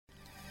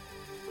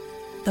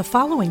The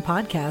following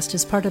podcast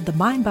is part of the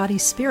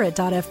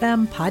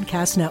MindBodySpirit.fm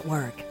podcast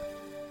network.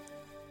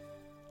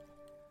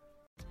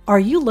 Are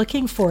you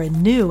looking for a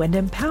new and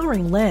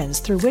empowering lens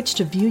through which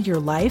to view your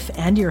life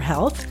and your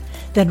health?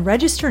 Then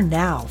register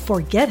now for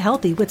Get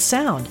Healthy with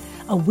Sound,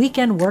 a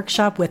weekend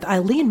workshop with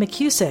Eileen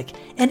McCusick,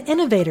 an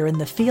innovator in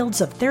the fields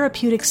of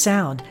therapeutic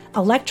sound,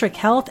 electric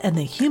health, and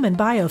the human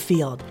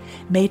biofield,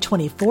 May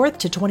 24th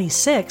to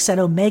 26th at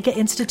Omega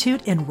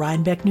Institute in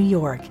Rhinebeck, New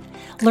York.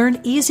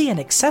 Learn easy and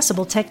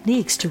accessible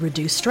techniques to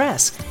reduce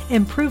stress,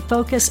 improve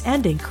focus,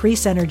 and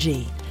increase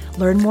energy.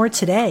 Learn more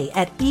today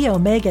at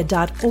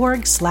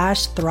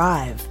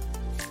eomega.org/thrive.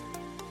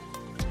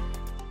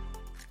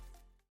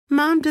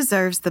 Mom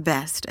deserves the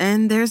best,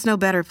 and there's no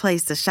better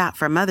place to shop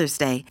for Mother's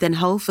Day than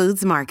Whole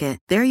Foods Market.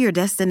 They're your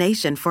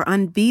destination for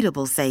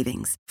unbeatable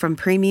savings, from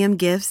premium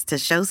gifts to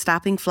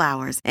show-stopping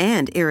flowers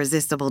and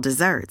irresistible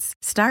desserts.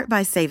 Start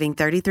by saving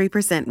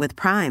 33% with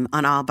Prime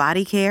on all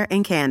body care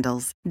and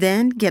candles.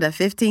 Then get a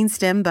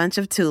 15-stem bunch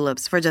of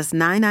tulips for just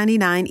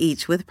 $9.99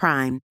 each with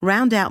Prime.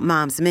 Round out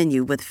Mom's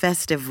menu with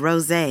festive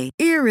rosé,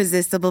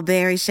 irresistible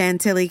berry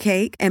chantilly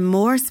cake, and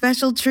more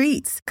special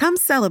treats. Come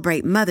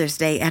celebrate Mother's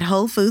Day at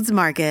Whole Foods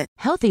Market.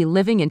 Healthy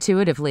Living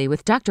Intuitively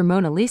with Dr.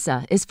 Mona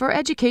Lisa is for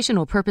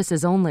educational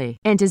purposes only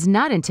and is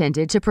not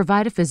intended to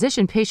provide a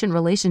physician-patient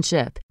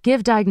relationship,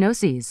 give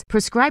diagnoses,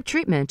 prescribe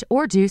treatment,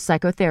 or do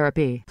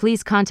psychotherapy.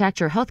 Please contact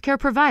your healthcare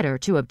provider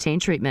to obtain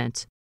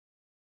treatment.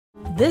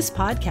 This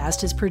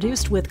podcast is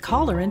produced with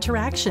caller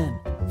interaction.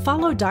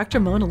 Follow Dr.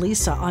 Mona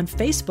Lisa on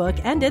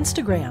Facebook and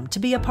Instagram to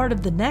be a part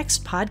of the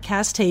next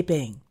podcast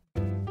taping.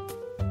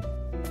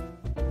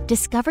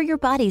 Discover your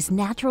body's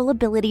natural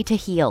ability to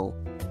heal.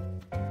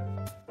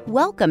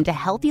 Welcome to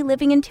Healthy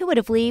Living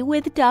Intuitively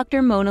with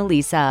Dr. Mona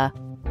Lisa.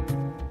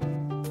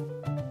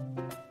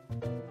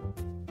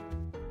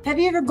 Have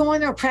you ever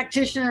gone to a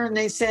practitioner and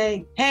they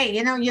say, hey,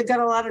 you've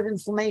got a lot of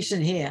inflammation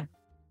here.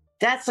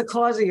 That's the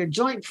cause of your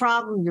joint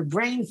problem, your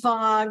brain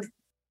fog,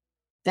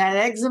 that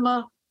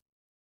eczema.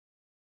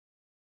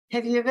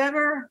 Have you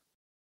ever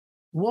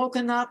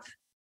woken up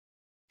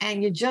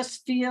and you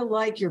just feel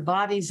like your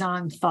body's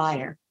on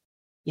fire?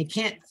 You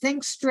can't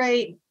think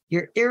straight.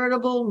 You're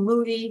irritable,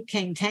 moody,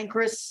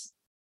 cantankerous.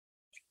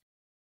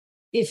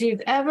 If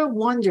you've ever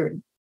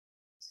wondered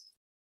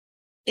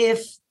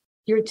if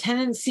your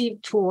tendency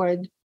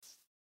toward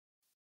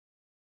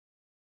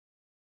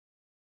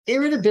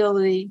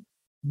irritability,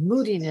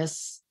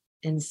 moodiness,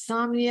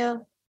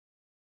 insomnia,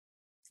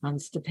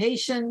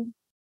 constipation,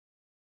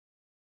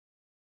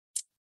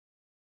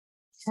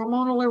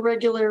 hormonal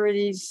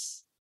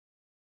irregularities,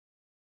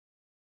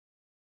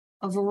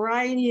 a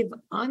variety of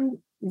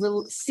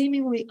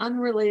seemingly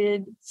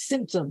unrelated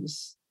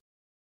symptoms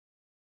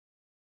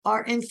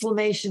are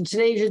inflammation.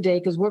 Today's your day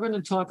because we're going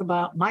to talk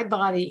about my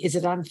body. Is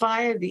it on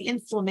fire? The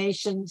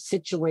inflammation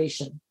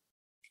situation.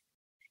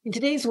 In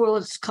today's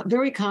world, it's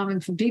very common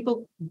for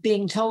people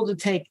being told to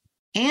take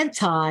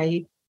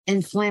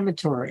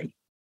anti-inflammatory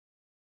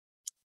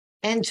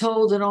and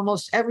told that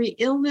almost every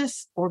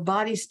illness or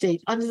body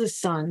state under the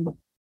sun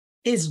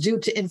is due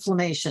to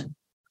inflammation.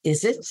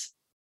 Is it?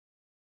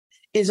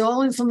 Is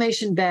all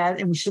inflammation bad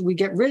and should we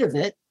get rid of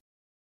it?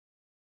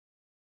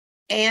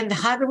 And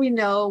how do we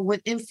know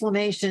when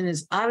inflammation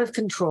is out of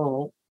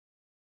control?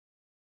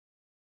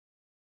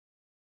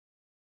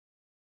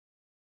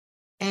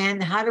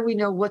 And how do we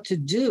know what to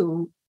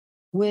do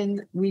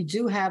when we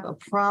do have a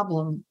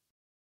problem,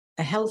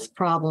 a health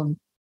problem,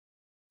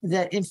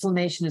 that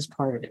inflammation is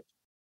part of it?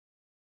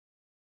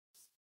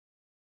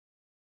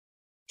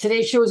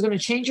 Today's show is going to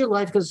change your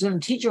life because it's going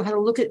to teach you how to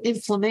look at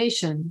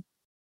inflammation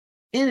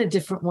in a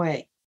different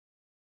way,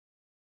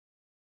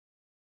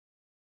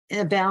 in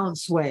a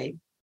balanced way,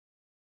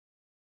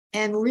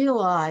 and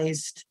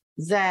realized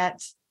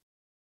that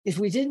if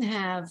we didn't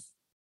have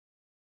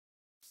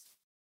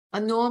a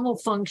normal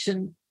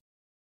function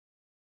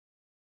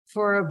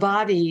for our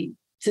body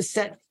to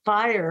set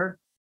fire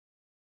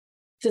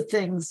to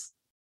things,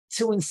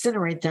 to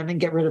incinerate them and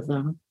get rid of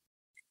them,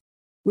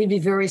 we'd be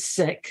very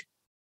sick.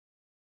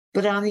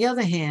 But on the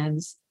other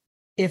hand,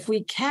 if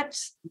we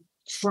kept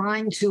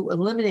trying to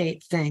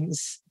eliminate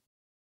things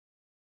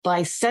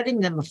by setting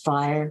them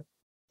afire,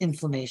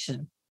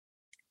 inflammation,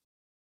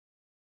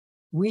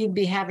 we'd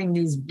be having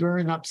these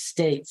burn-up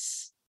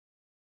states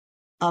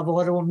of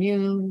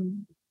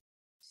autoimmune,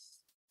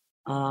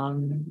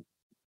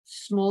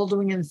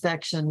 smoldering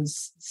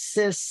infections,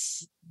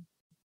 cysts,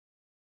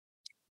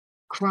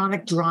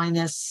 chronic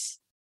dryness,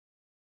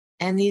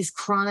 and these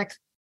chronic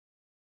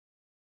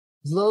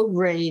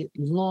low-grade,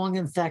 long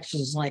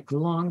infections like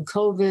long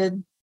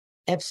COVID,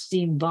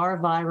 Epstein-Barr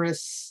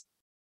virus,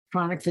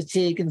 chronic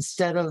fatigue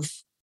instead of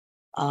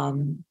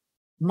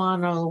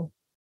mono,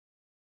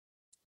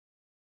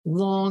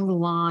 long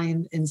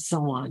Lyme, and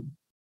so on.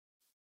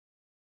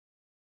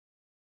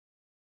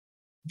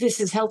 This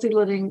is Healthy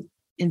Living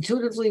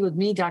Intuitively with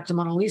me, Dr.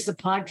 Mona Lisa,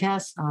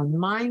 podcast on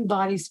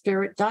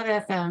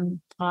MindBodySpirit.fm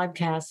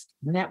podcast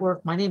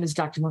network. My name is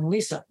Dr. Mona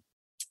Lisa.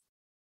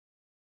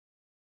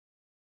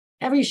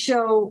 Every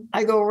show,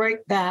 I go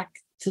right back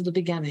to the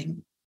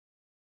beginning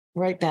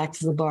right back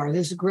to the bar.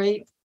 There's a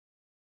great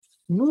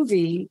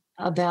movie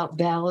about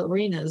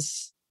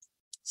ballerinas,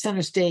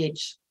 center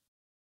stage.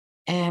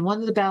 And one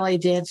of the ballet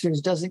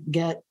dancers doesn't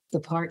get the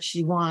part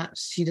she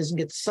wants. She doesn't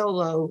get the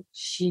solo.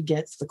 She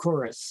gets the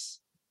chorus.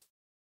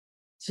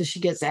 So she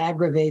gets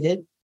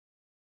aggravated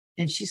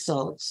and she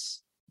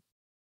sulks.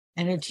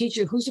 And her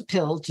teacher, who's a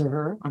pill to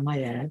her, I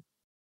might add,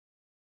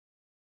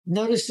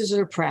 notices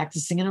her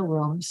practicing in a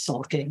room,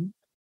 sulking.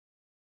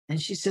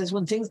 And she says,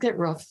 when things get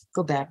rough,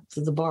 go back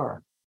to the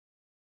bar.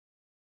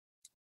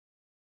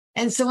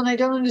 And so when I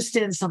don't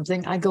understand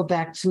something, I go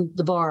back to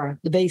the bar,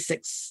 the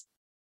basics.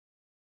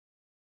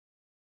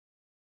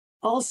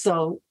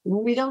 Also,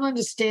 when we don't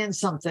understand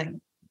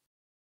something,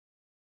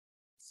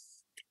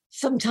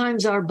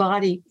 sometimes our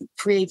body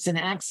creates an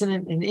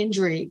accident, an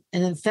injury,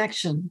 an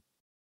infection.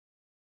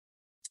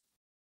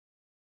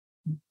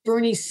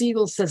 Bernie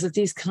Siegel says that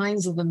these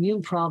kinds of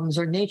immune problems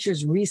are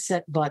nature's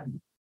reset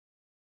button.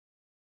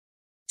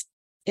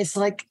 It's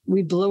like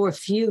we blow a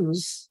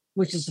fuse,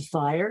 which is a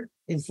fire,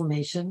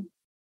 inflammation,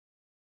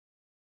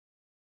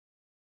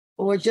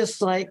 or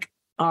just like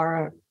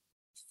our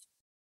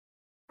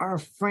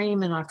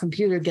frame in our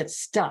computer gets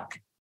stuck.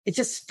 It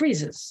just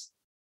freezes.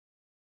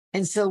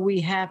 And so we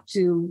have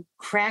to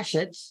crash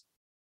it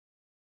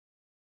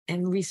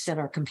and reset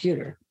our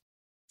computer.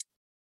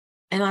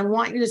 And I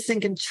want you to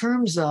think in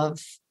terms of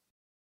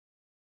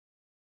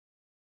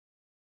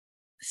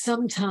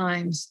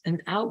sometimes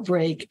an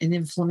outbreak, an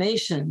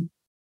inflammation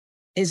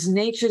is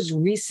nature's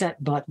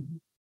reset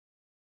button.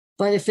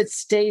 But if it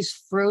stays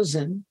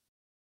frozen,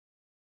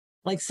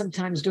 like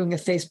sometimes doing a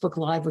Facebook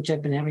Live, which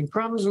I've been having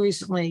problems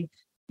recently,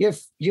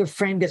 your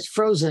frame gets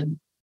frozen,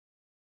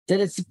 that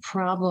it's a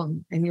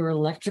problem in your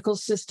electrical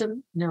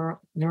system,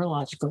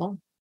 neurological,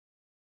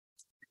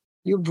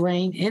 your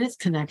brain and its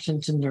connection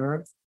to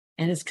nerve,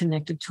 and it's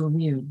connected to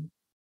immune.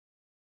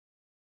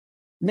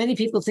 Many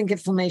people think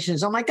inflammation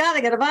is, oh my God,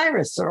 I got a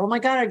virus, or oh my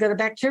God, I got a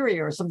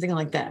bacteria, or something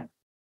like that.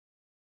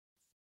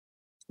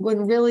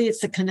 When really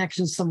it's a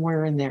connection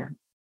somewhere in there.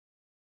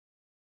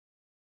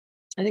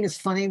 I think it's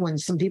funny when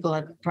some people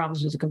have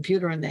problems with the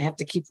computer and they have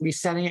to keep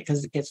resetting it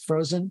because it gets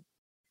frozen.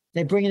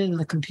 They bring it in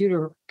the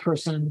computer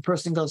person and the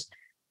person goes,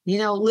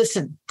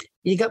 listen,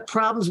 you got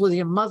problems with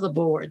your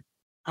motherboard.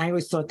 I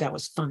always thought that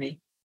was funny.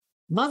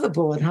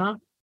 Motherboard, huh?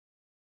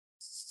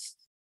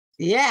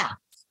 Yeah.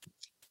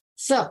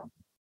 So,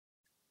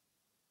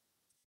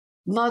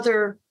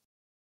 mother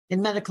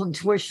in medical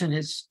intuition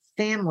is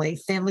family.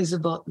 Family's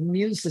about the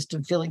immune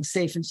system feeling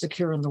safe and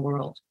secure in the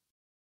world.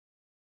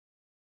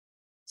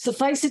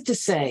 Suffice it to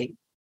say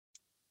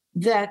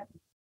that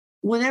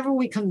whenever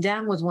we come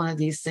down with one of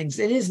these things,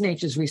 it is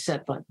nature's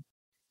reset button.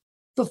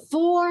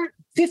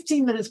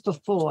 15 minutes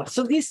before.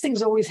 So these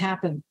things always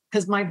happen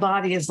because my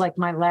body is like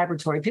my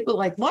laboratory. People are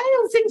like, why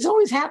do things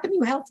always happen to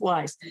you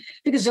health-wise?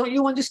 Because don't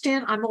you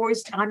understand?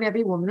 I'm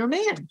every woman or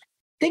man.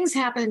 Things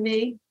happen to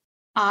me.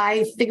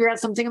 I figure out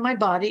something in my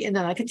body and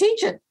then I can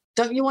teach it.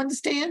 Don't you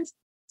understand?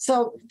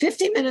 So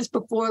 15 minutes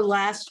before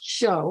last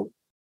show,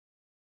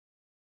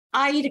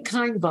 I eat a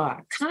kind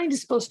bar. Kind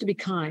is supposed to be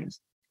kind.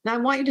 Now, I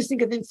want you to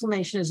think of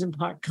inflammation as in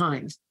part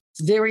kind.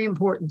 It's very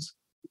important.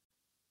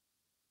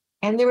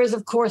 And there is,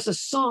 of course, a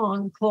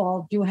song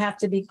called You Have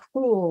to Be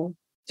Cruel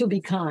to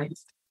Be Kind.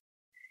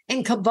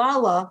 In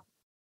Kabbalah,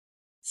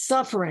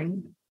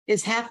 suffering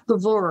is half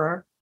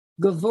Gevurah,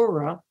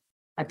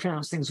 I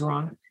pronounce things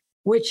wrong,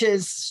 which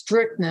is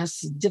strictness,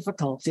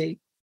 difficulty,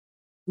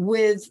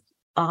 with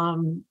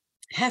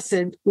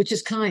Hesed, which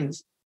is kind.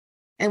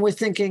 And we're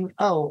thinking,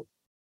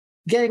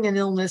 getting an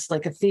illness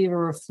like a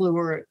fever or flu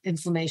or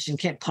inflammation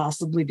can't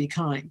possibly be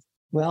kind.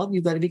 Well,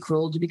 you've got to be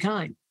cruel to be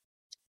kind.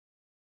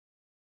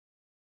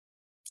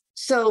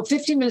 So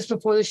 15 minutes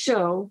before the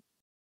show,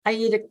 I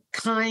eat a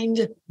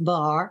kind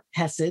bar,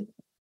 Hesed.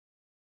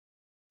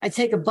 I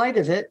take a bite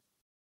of it.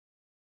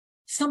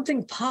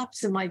 Something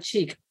pops in my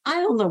cheek. I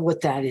don't know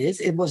what that is.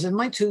 It wasn't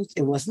my tooth.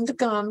 It wasn't the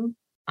gum.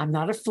 I'm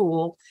not a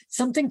fool.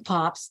 Something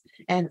pops.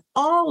 And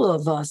all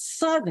of a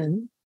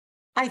sudden,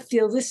 I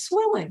feel this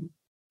swelling.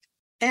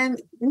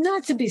 And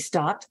not to be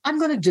stopped, I'm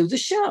going to do the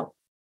show.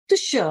 The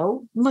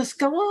show must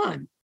go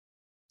on.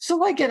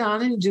 So I get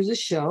on and do the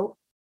show,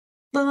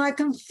 but I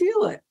can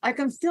feel it. I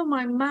can feel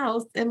my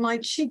mouth and my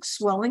cheeks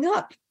swelling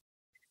up.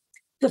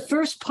 The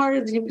first part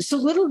of so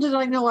little did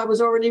I know I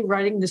was already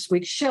writing this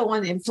week's show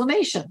on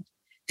inflammation.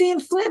 The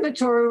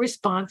inflammatory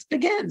response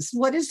begins.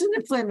 What is an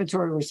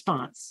inflammatory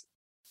response?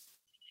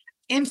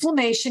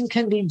 Inflammation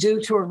can be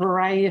due to a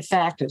variety of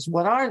factors.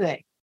 What are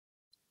they?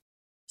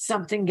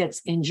 Something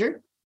gets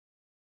injured.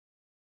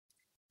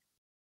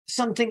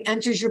 Something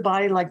enters your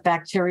body like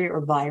bacteria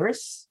or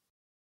virus,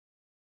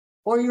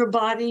 or your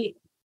body,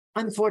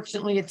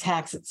 unfortunately,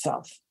 attacks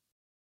itself.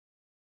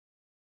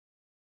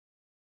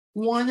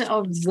 One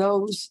of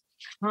those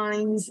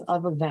kinds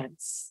of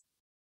events.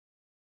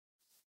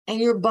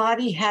 And your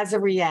body has a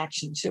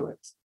reaction to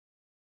it.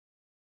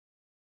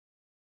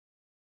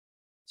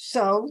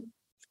 So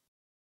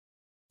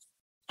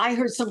I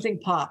heard something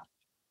pop.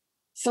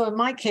 So in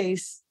my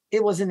case,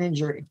 it was an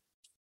injury.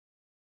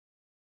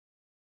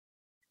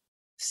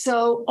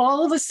 So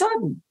all of a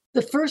sudden,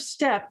 the first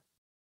step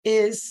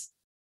is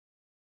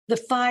the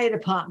fire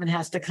department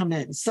has to come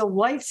in. So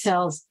white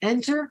cells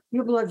exit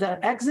your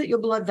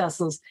blood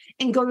vessels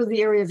and go to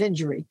the area of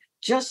injury.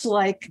 Just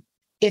like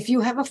if you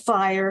have a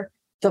fire,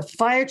 the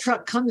fire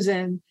truck comes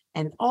in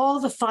and all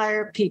the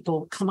fire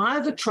people come out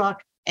of the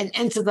truck and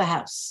enter the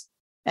house.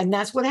 And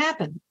that's what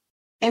happened.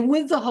 And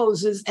with the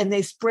hoses, and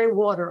they spray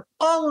water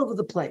all over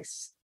the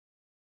place.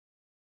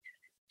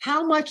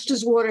 How much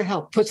does water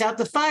help? Puts out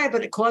the fire,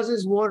 but it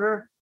causes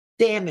water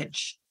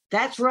damage.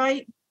 That's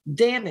right.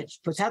 Damage.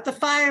 Puts out the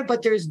fire,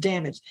 but there's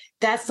damage.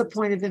 That's the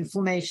point of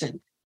inflammation.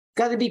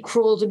 Got to be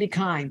cruel to be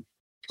kind.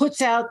 Puts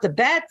out the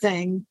bad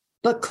thing,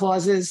 but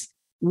causes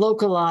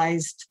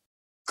localized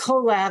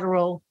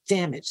collateral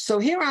damage. So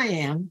here I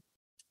am,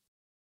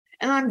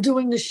 and I'm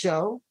doing the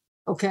show.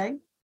 Okay.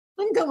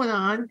 I'm going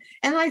on,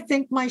 and I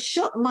think my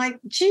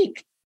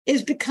cheek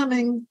is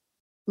becoming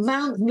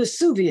Mount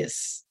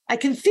Vesuvius. I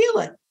can feel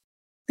it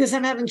because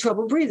I'm having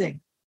trouble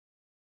breathing.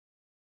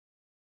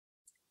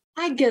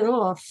 I get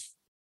off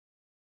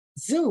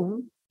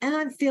Zoom, and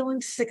I'm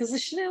feeling sick as a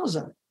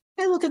schnauzer.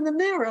 I look in the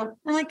mirror,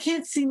 and I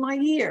can't see my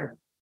ear,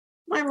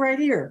 my right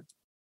ear.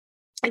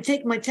 I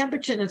take my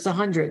temperature, and it's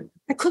 100.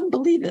 I couldn't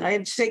believe it. I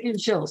had shaking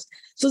chills.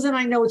 So then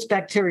I know it's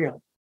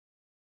bacterial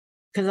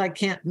because I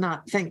can't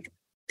not think,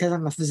 because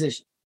I'm a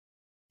physician.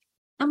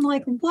 I'm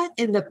like, what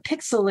in the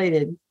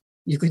pixelated?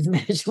 You can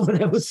imagine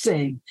what I was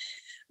saying.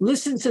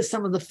 Listen to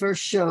some of the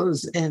first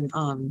shows in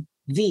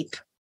Veep.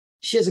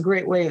 She has a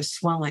great way of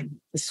swearing.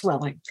 I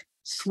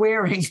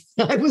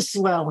was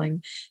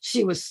swelling.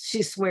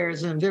 She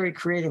swears in a very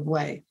creative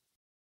way.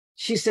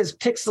 She says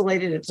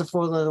pixelated, it's a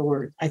 4-letter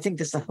word. I think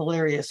that's a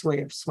hilarious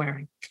way of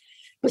swearing.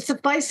 But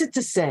suffice it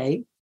to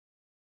say,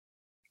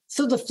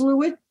 so the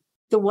fluid,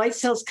 the white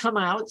cells come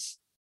out,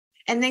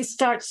 and they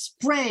start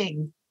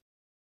spraying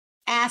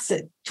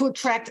acid to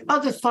attract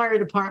other fire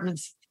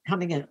departments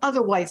coming in,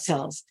 other white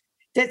cells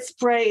that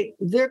spray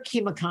their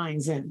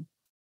chemokines in,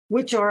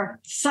 which are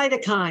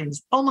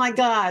cytokines. Oh my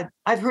God,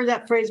 I've heard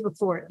that phrase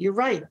before. You're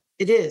right,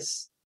 it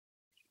is.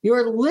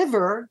 Your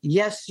liver,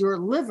 yes, your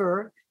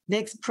liver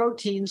makes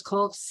proteins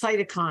called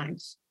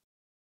cytokines.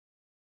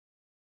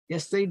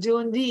 Yes, they do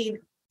indeed,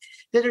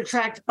 that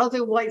attract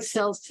other white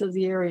cells to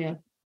the area.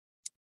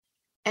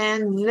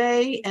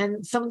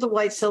 And some of the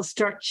white cells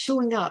start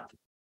chewing up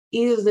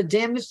either the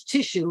damaged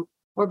tissue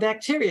or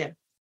bacteria.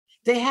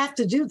 They have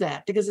to do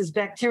that because there's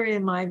bacteria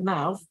in my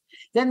mouth.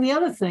 Then the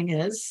other thing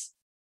is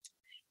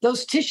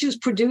those tissues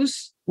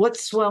produce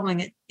what's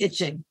swelling and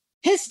itching?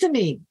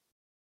 Histamine.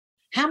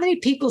 How many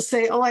people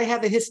say, oh, I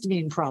have a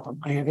histamine problem.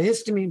 I have a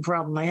histamine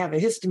problem. I have a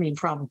histamine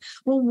problem.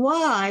 Well,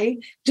 why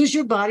does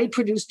your body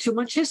produce too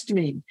much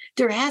histamine?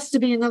 There has to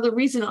be another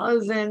reason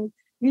other than,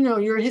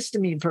 you're a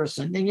histamine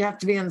person and you have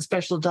to be on a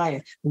special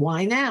diet.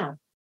 Why now?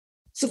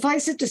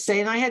 Suffice it to say,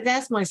 and I had to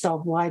ask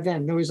myself why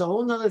then. There was a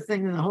whole nother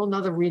thing and a whole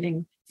nother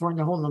reading for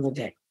a whole nother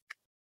day.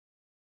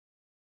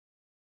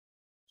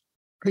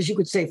 Because you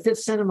could say, Fifth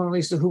Center, Mona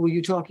Lisa, who were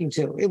you talking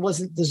to? It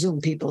wasn't the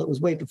Zoom people. It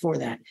was way before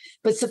that.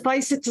 But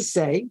suffice it to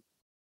say,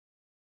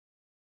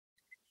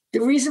 the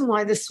reason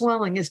why the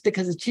swelling is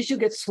because the tissue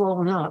gets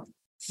swollen up.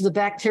 So the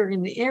bacteria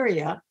in the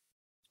area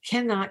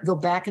cannot go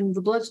back into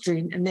the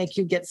bloodstream and make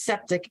you get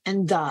septic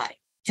and die.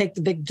 Take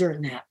the big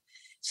dirt nap.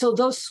 So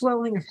those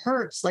swelling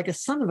hurts like a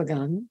son of a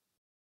gun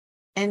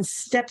and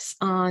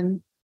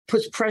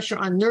puts pressure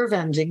on nerve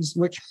endings,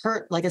 which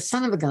hurt like a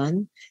son of a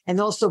gun. And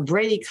also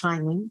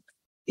bradykinin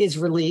is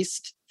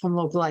released from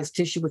localized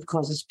tissue, which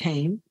causes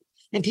pain.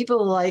 And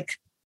people are like,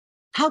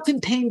 how can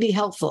pain be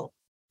helpful?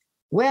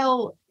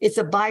 Well, it's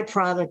a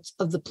byproduct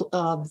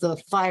of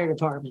the fire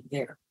department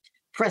there,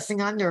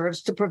 pressing on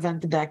nerves to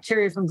prevent the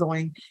bacteria from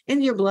going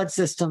into your blood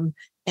system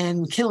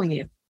and killing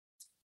you.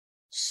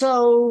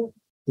 So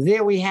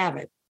there we have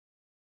it.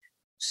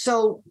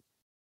 So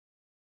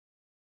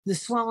the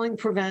swelling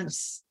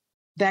prevents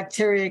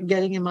bacteria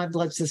getting in my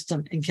blood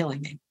system and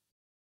killing me.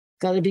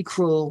 Got to be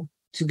cruel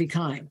to be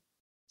kind.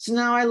 So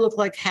now I look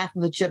like half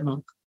of the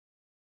chipmunk.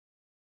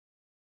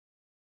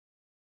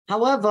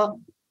 However,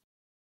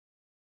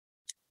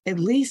 at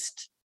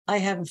least I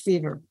have a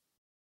fever.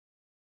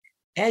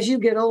 As you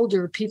get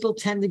older, people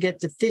tend to get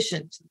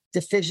deficient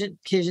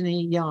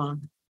kidney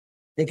yang.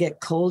 They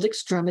get cold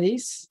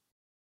extremities.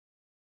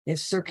 They have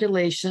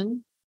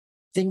circulation.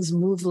 Things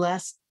move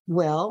less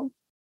well.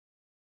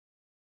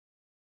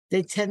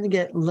 They tend to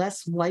get lower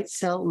white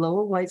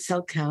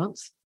cell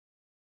counts.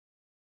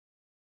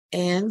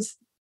 And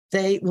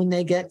when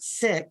they get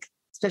sick,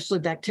 especially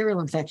bacterial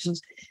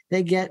infections,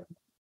 they get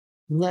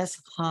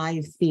less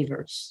high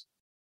fevers.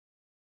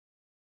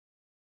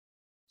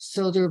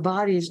 So their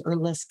bodies are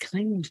less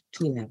kind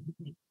to them.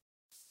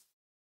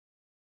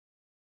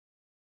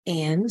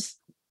 And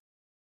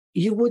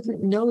you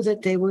wouldn't know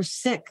that they were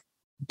sick.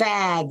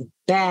 Bad.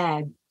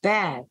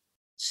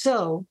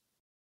 So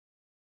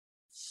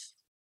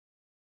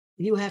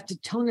you have to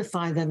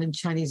tonify them in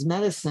Chinese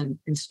medicine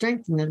and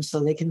strengthen them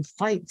so they can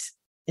fight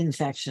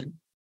infection.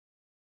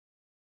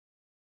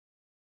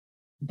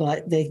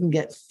 But they can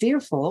get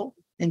fearful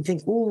and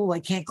think, oh,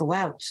 I can't go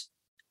out.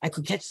 I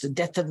could catch the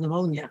death of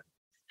pneumonia.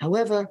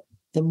 However,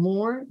 the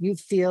more you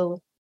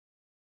feel,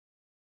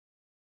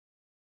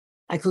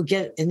 I could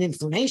get an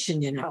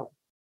inflammation, The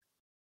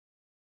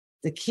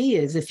key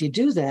is if you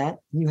do that,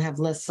 you have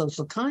less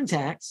social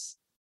contacts.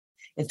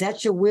 If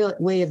that's your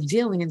way of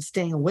dealing and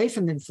staying away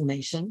from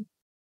inflammation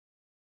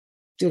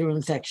due to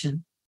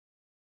infection,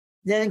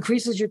 that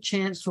increases your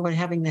chance for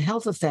having the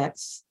health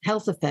effects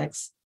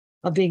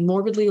of being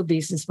morbidly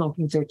obese and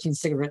smoking 13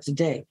 cigarettes a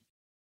day.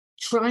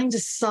 Trying to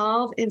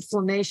solve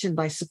inflammation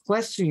by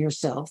sequestering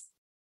yourself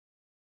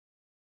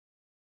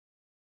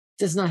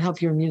does not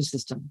help your immune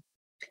system.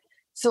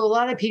 So a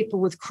lot of people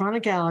with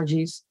chronic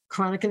allergies,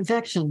 chronic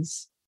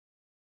infections,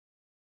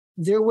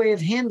 their way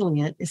of handling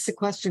it is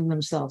sequestering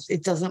themselves.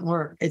 It doesn't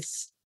work.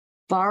 It's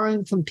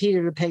borrowing from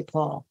Peter to pay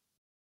Paul.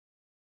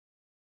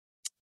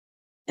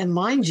 And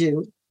mind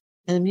you,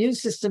 an immune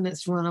system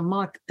that's run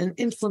amok, an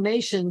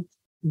inflammation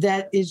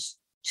that is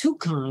too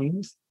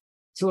kind,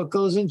 so it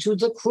goes into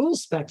the cruel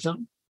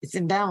spectrum. It's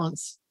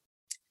imbalance.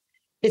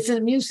 It's an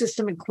immune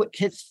system that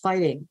hits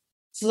fighting.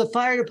 So the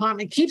fire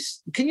department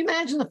can you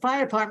imagine the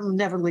fire department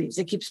never leaves?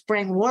 They keep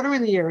spraying water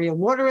in the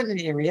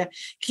area,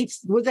 keeps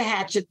with a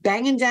hatchet,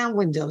 banging down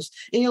windows.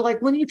 And you're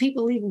like, when are you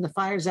people leaving? The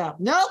fire's out.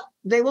 Nope,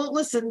 they won't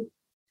listen.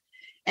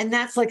 And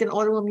that's like an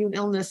autoimmune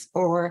illness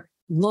or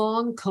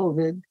long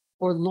COVID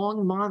or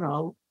long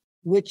mono,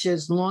 which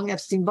is long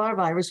Epstein-Barr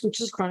virus,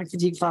 which is chronic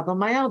fatigue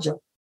fibromyalgia,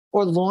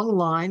 or long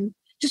Lyme.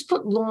 Just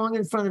put long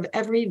in front of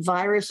every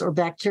virus or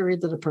bacteria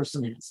that a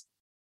person has.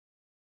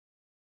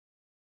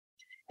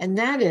 And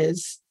that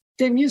is,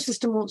 the immune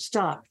system won't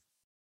stop.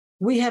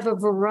 We have a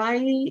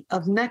variety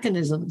of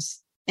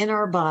mechanisms in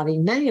our body,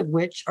 many of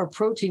which are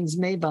proteins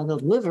made by the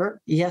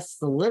liver, yes,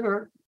 the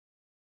liver,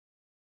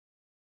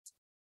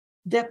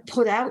 that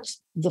put out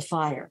the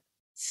fire,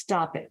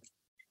 stop it.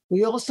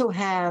 We also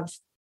have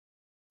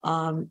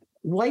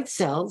white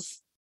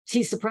cells,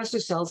 T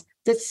suppressor cells,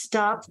 that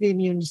stop the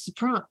immune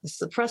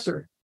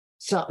suppressor,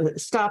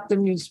 stop the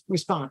immune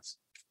response.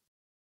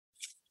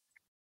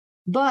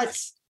 But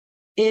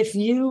if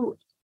you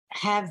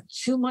have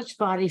too much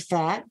body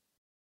fat,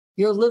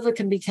 your liver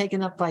can be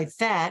taken up by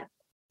fat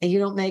and you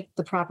don't make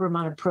the proper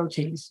amount of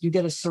proteins. You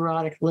get a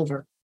cirrhotic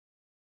liver.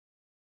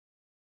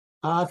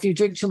 If you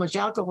drink too much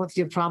alcohol, if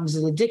you have problems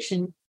with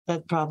addiction,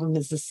 that problem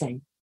is the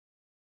same.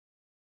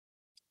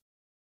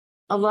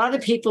 A lot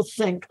of people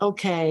think,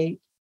 okay,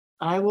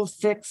 I will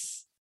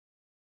fix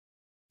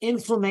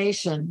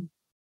inflammation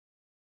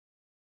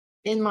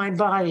in my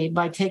body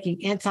by taking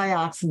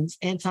antioxidants,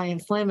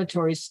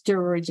 anti-inflammatories,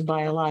 steroids, or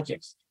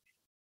biologics.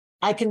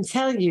 I can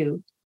tell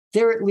you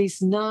there are at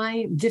least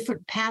 9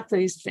 different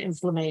pathways for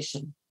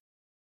inflammation.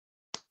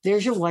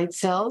 There's your white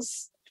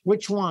cells.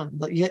 Which one?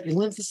 You got your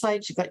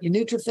lymphocytes, you got your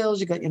neutrophils,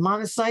 you got your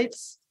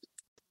monocytes,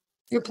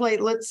 your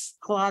platelets,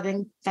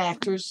 clotting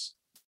factors.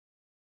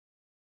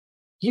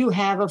 You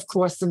have, of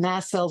course, the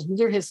mast cells with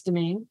their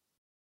histamine.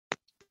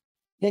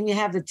 Then you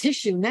have the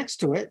tissue next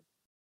to it,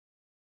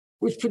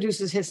 which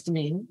produces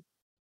histamine,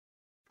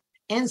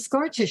 and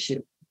scar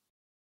tissue.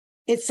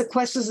 It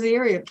sequesters the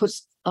area,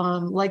 puts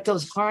like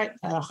those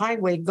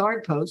highway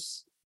guard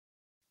posts,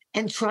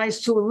 and tries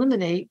to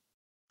eliminate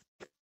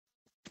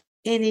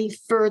any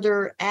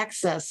further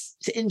access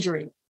to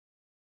injury.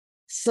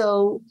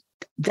 So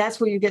that's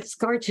where you get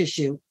scar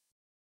tissue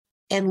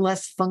and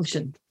less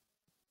function.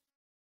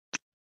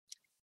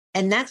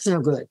 And that's no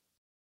good.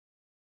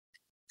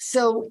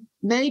 So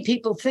many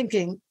people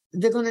thinking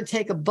they're going to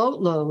take a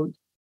boatload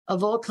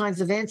of all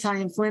kinds of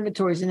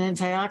anti-inflammatories and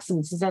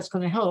antioxidants, and that's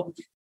going to help,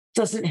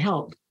 doesn't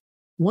help.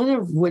 One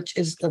of which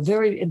is a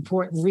very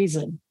important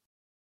reason.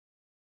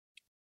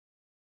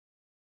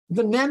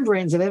 The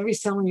membranes of every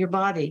cell in your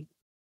body,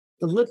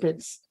 the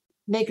lipids,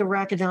 make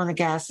arachidonic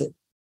acid.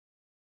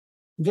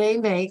 They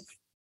make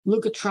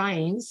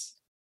leukotrienes,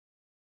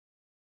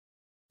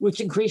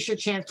 which increase your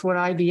chance toward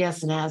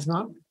IBS and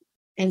asthma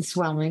and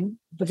swelling,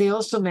 but they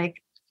also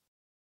make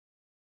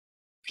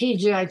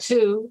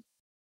PGI2,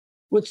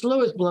 which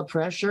lowers blood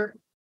pressure,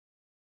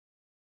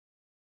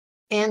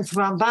 and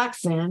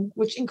thromboxane,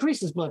 which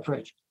increases blood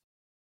pressure,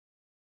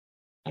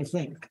 I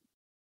think.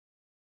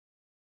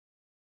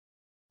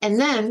 And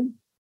then,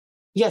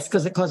 yes,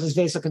 because it causes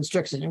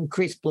vasoconstriction,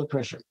 increased blood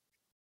pressure.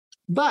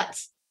 But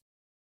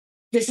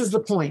this is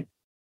the point.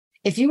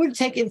 If you were to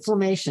take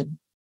inflammation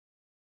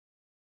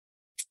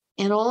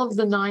and all of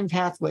the 9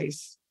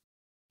 pathways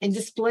and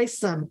displace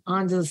them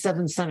onto the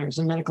 7 centers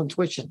in medical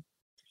intuition,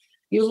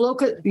 you'll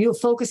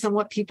focus on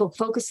what people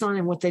focus on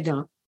and what they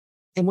don't,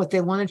 and what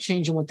they want to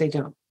change and what they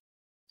don't.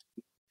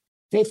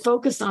 They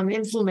focus on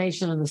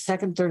inflammation in the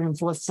 2nd, 3rd, and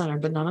 4th center,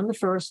 but not on the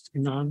 1st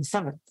and not on the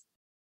 7th.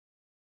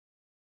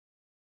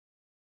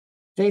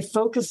 They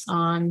focus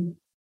on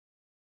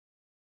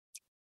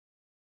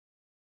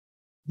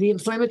the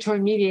inflammatory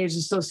mediators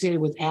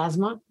associated with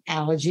asthma,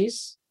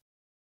 allergies,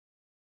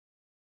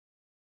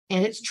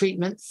 and its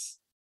treatments,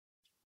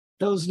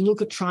 those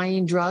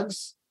leukotriene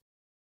drugs,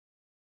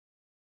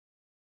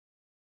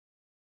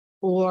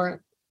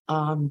 or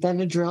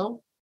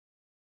Benadryl,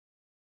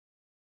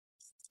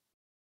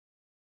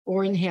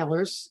 or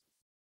inhalers.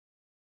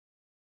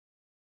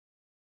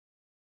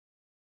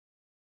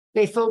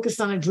 They focus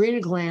on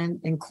adrenal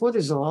gland and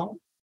cortisol,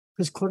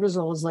 because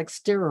cortisol is like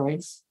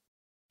steroids.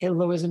 It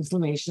lowers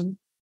inflammation.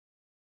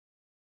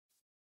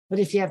 But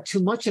if you have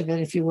too much of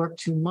it, if you work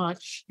too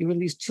much, you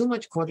release too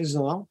much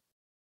cortisol,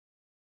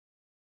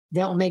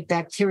 that will make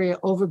bacteria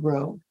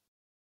overgrow,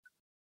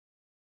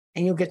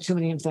 and you'll get too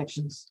many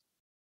infections.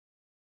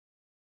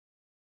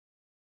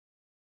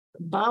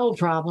 Bowel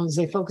problems,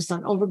 they focus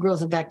on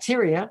overgrowth of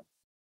bacteria,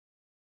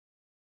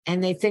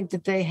 and they think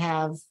that they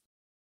have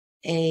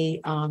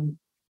a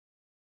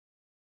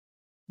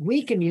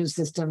weak immune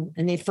system,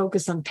 and they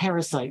focus on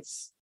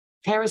parasites.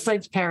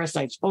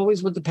 Parasites,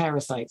 always with the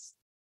parasites,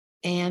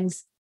 and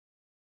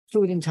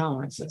food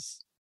intolerances.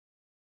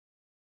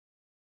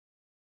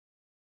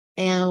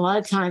 And a lot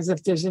of times,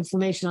 if there's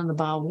inflammation on the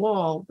bowel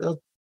wall,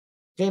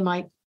 they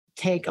might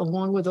take,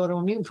 along with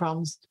autoimmune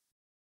problems,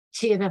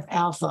 TNF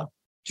alpha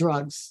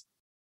drugs,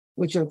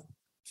 which are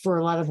for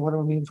a lot of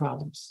autoimmune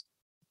problems.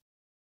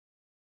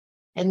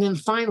 And then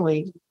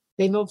finally,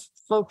 they will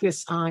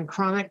focus on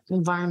chronic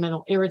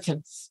environmental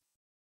irritants,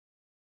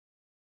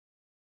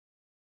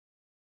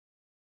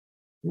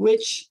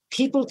 which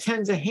people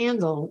tend to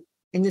handle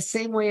in the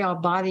same way our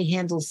body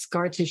handles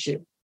scar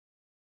tissue.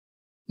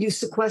 You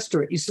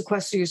sequester it. You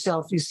sequester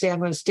yourself. You say, I'm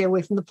going to stay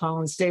away from the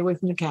pollen, stay away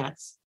from the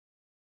cats.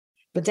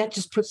 But that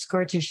just puts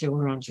scar tissue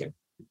around you.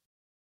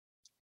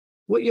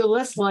 What you're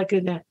less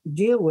likely to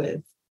deal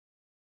with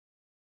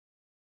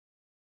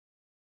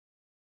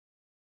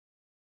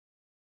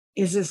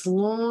is this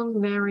long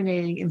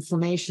marinating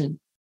inflammation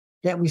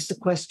that we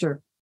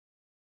sequester.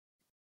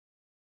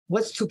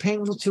 What's too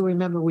painful to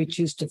remember, we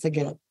choose to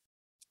forget.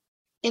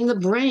 In the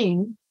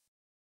brain,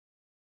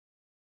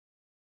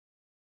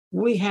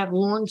 we have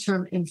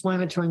long-term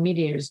inflammatory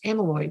mediators,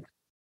 amyloid,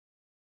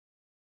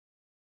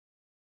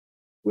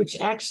 which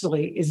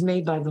actually is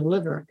made by the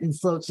liver and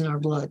floats in our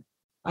blood.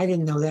 I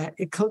didn't know that.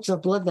 It coats our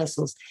blood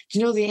vessels. Do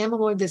you know the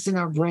amyloid that's in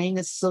our brain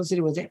that's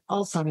associated with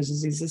Alzheimer's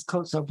disease? This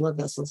coats our blood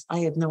vessels. I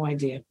had no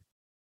idea.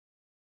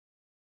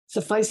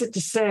 Suffice it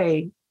to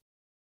say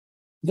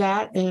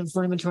that and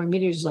inflammatory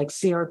mediators like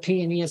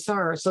CRP and ESR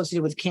are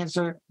associated with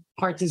cancer,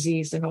 heart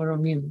disease, and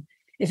autoimmune.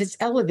 If it's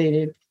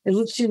elevated, it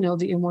lets you know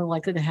that you're more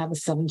likely to have a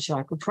 7th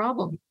chakra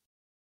problem.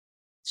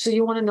 So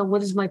you want to know,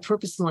 what is my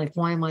purpose in life?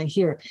 Why am I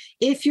here?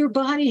 If your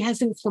body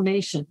has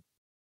inflammation,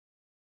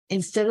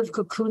 instead of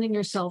cocooning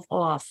yourself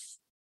off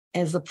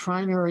as the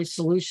primary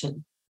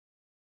solution,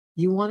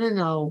 you want to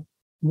know,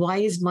 why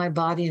is my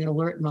body in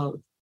alert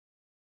mode?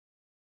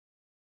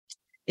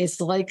 It's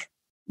like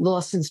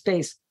Lost in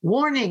Space.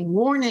 Warning,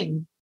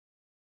 warning,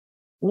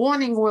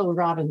 warning, Will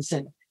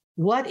Robinson.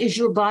 What is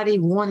your body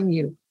warning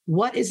you?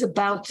 What is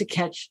about to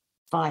catch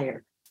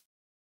fire?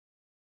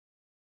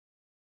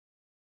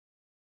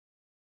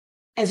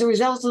 As a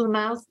result of the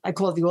mouth, I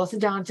called the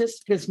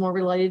orthodontist because it's more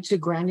related to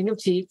grinding of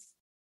teeth.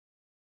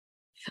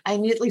 I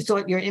immediately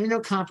thought, you're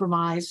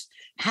immunocompromised.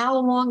 How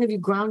long have you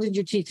grounded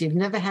your teeth? You've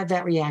never had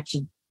that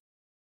reaction.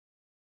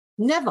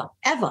 Never,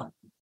 ever.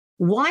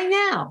 Why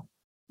now?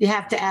 You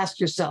have to ask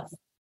yourself.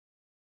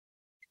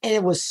 And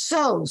it was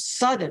so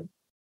sudden.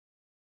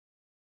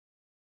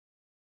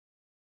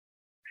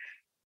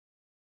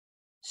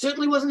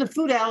 Certainly wasn't a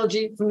food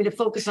allergy for me to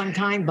focus on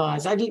Kind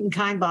bars. I've eaten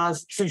Kind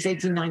bars since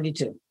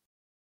 1892.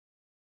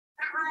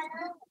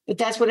 But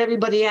that's what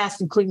everybody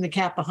asked, including the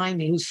cat behind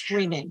me who's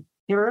screaming.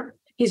 Hear her?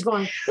 He's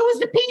going, it was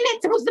the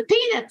peanuts, it was the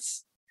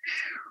peanuts.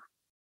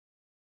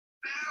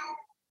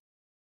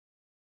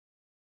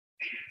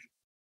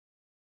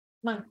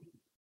 Come on.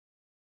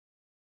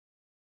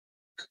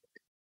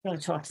 I'm going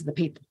to talk to the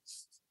people.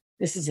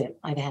 This is it.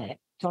 I've had it.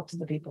 Talk to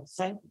the people.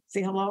 Say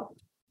hello.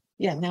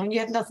 Yeah, now you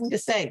have nothing to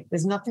say.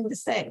 There's nothing to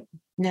say.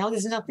 Now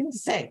there's nothing to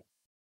say.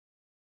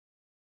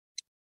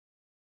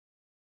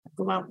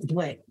 Go out and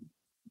play.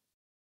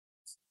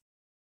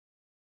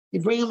 You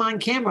bring them on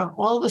camera,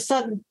 all of a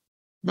sudden,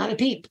 not a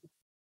peep.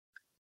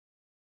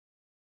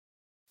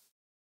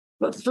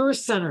 But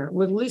First Center,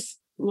 we're least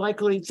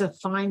likely to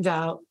find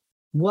out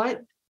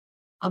what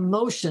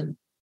emotion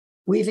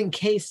we've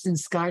encased in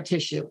scar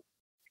tissue.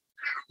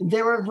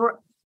 There are,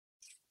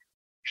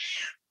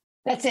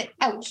 that's it,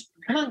 ouch,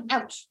 come on,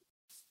 ouch.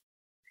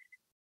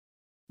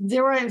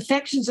 There are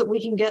infections that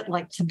we can get,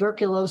 like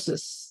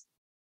tuberculosis,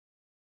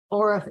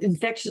 or an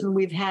infection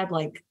we've had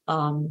like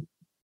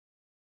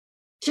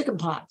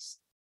chickenpox,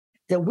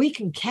 that we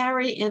can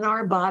carry in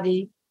our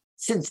body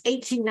since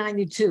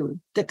 1892.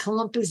 The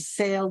Columbus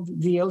sailed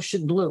the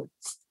ocean blue.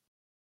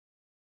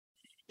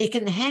 It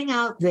can hang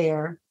out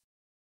there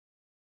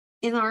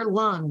in our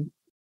lung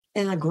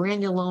in a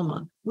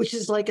granuloma, which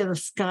is like in a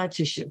scar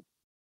tissue.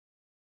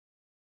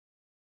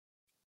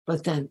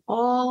 But then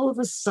all of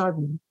a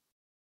sudden,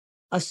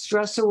 a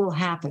stressor will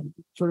happen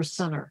for a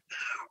center.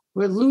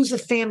 We'll lose a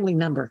family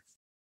member.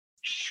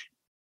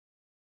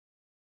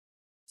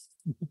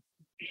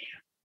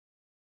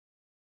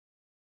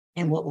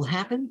 And what will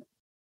happen?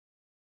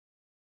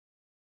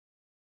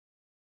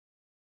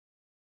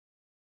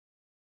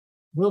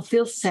 We'll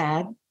feel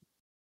sad.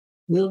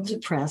 we'll be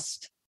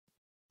depressed,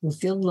 we'll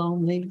feel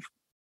lonely,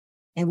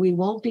 and we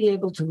won't be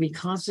able to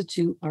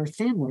reconstitute our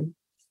family.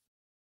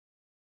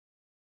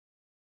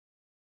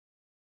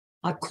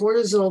 Our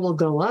cortisol will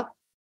go up,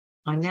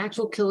 our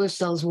natural killer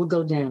cells will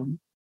go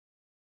down,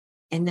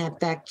 and that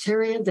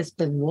bacteria that's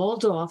been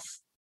walled off,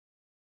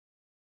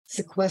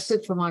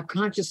 sequestered from our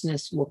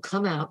consciousness, will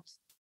come out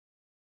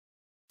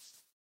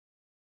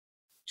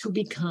to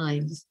be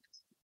kind,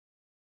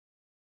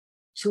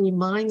 to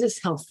remind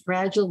us how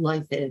fragile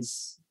life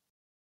is.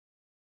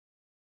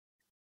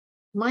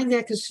 My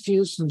neck is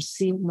fused from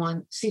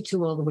C1,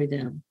 C2 all the way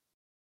down.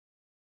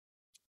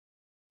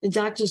 The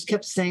doctors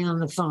kept saying on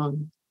the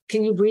phone,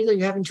 "Can you breathe? Are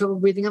you having trouble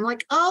breathing?" I'm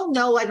like, "Oh,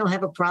 no, I don't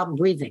have a problem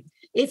breathing.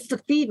 It's the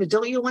fever.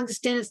 Don't you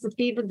understand it's the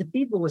fever?" The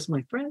fever was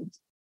my friend.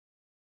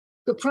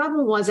 The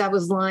problem was I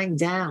was lying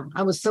down.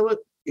 I was so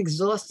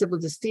exhausted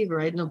with this fever,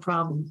 I had no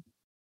problem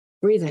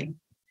breathing.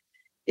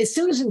 As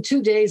soon as in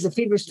 2 days the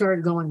fever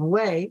started going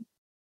away,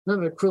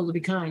 remember, cruel to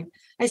be kind,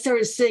 I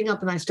started sitting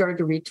up and I started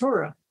to read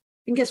Torah.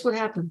 And guess what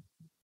happened?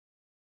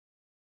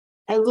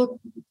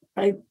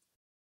 I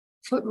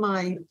put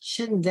my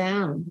chin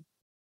down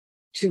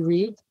to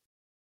read,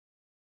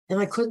 and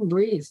I couldn't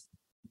breathe.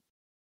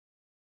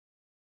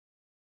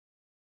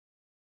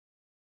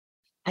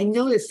 I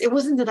noticed it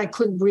wasn't that I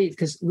couldn't breathe,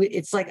 because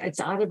it's like it's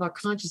out of our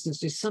consciousness.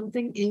 There's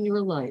something in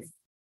your life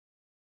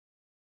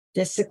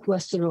that's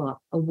sequestered off,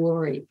 a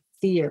worry,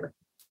 fear,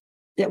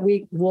 that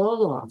we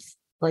wall off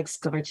like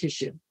scar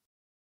tissue.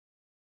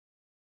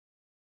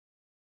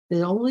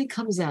 It only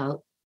comes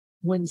out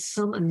when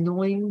some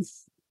annoying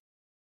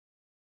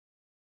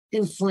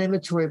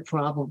inflammatory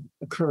problem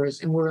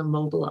occurs and we're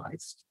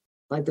immobilized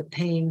by the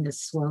pain, the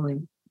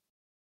swelling.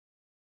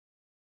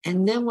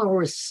 And then while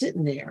we're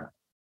sitting there,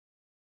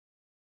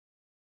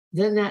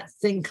 then that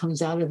thing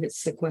comes out of its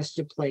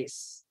sequestered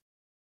place.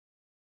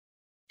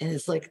 And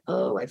it's like,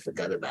 oh, I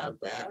forgot about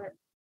that.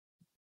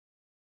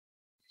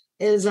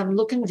 As I'm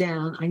looking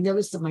down, I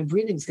notice that my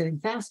breathing's getting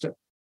faster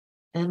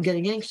and I'm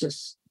getting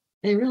anxious.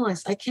 And I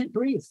realize I can't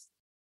breathe.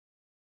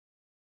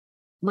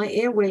 My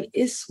airway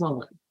is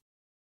swollen.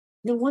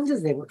 No wonder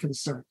they were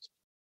concerned.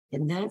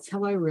 And that's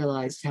how I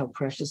realized how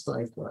precious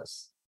life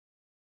was.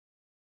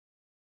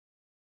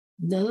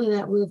 None of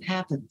that would have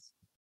happened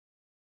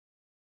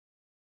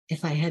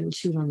if I hadn't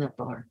chewed on that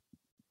bar.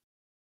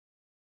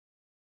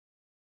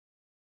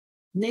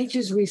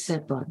 Nature's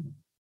reset button.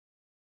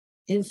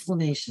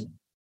 Inflammation.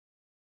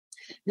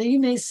 Now you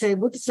may say,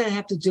 what does that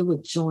have to do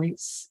with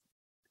joints,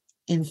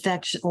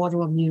 infection,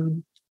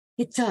 autoimmune?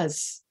 It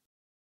does.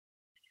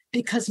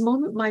 Because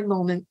moment by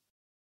moment,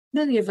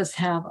 many of us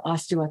have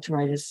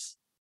osteoarthritis,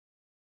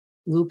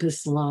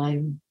 lupus,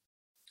 Lyme,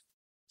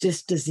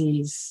 disc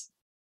disease,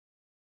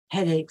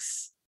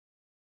 headaches.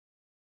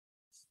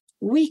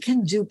 We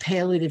can do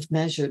palliative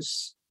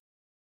measures,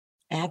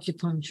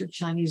 acupuncture,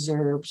 Chinese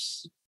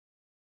herbs,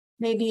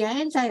 maybe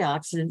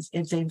antioxidants,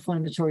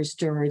 anti-inflammatory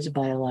steroids,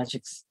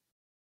 biologics.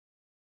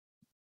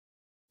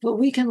 But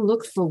we can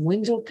look for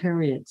window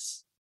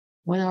periods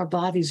when our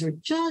bodies are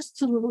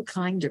just a little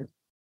kinder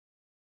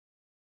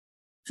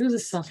through the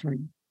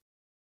suffering.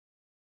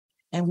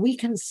 And we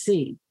can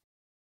see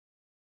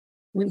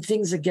when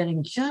things are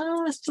getting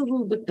just a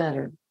little bit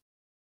better.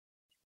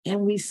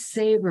 And we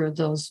savor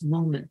those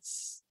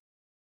moments.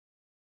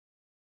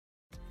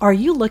 Are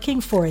you looking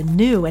for a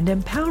new and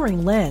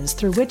empowering lens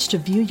through which to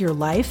view your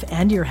life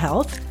and your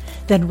health?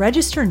 Then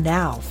register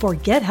now for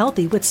Get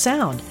Healthy with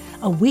Sound,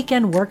 a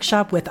weekend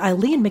workshop with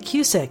Eileen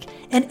McCusick,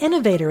 an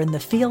innovator in the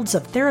fields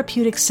of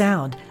therapeutic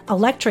sound,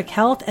 electric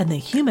health, and the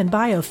human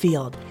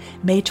biofield.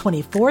 May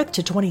 24th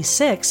to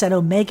 26th at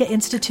Omega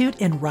Institute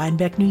in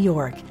Rhinebeck, New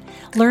York.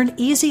 Learn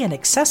easy and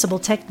accessible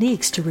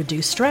techniques to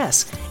reduce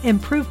stress,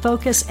 improve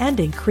focus, and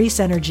increase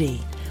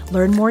energy.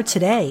 Learn more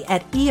today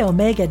at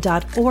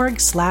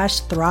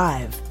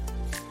eomega.org/thrive.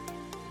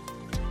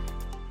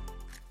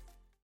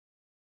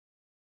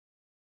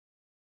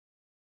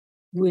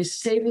 We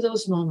savor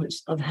those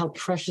moments of how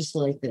precious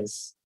life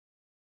is.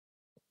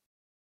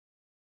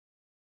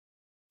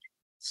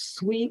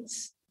 Sweet,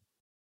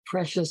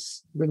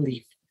 precious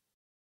relief.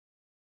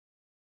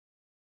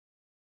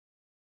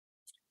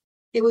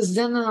 It was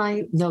then that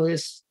I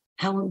noticed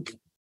how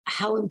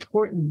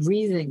important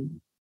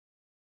breathing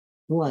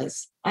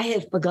was. I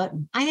had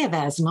forgotten. I have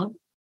asthma,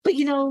 but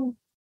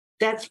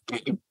that's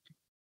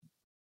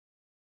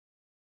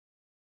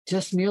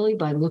just merely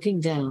by looking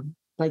down,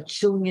 by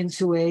chewing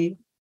into a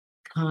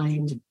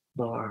kind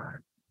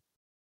bar.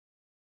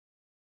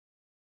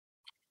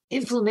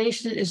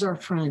 Inflammation is our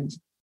friend.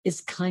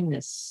 It's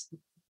kindness.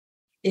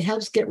 It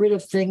helps get rid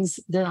of things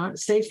that aren't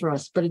safe for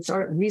us, but it's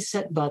our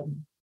reset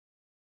button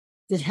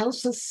that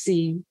helps us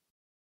see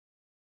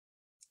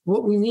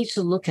what we need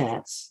to look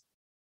at,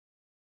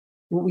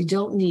 what we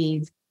don't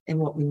need, and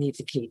what we need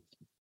to keep.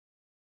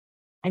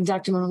 I'm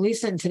Dr. Mona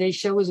Lisa, and today's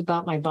show is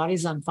about My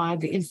Body's on Fire,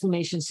 the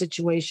inflammation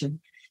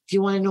situation. If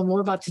you want to know more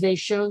about today's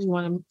show, you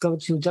want to go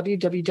to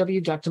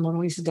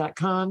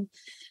www.drmonalisa.com.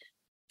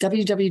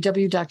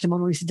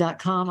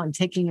 www.drmonalisa.com. I'm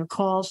taking your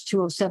calls,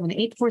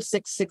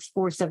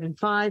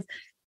 207-846-6475,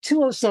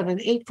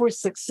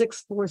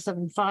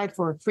 207-846-6475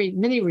 for a free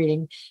mini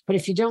reading. But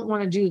if you don't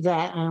want to do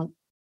that, I don't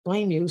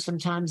blame you.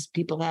 Sometimes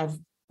people have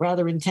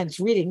rather intense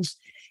readings.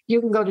 You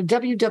can go to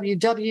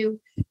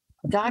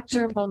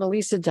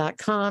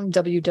www.drmonalisa.com,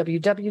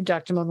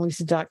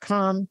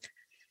 www.drmonalisa.com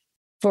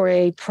for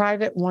a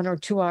private 1 or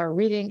 2 hour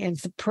reading.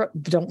 And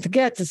don't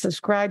forget to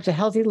subscribe to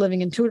Healthy Living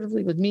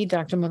Intuitively with me,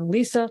 Dr. Mona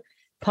Lisa,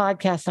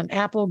 podcast on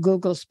Apple,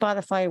 Google,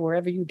 Spotify,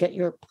 wherever you get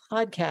your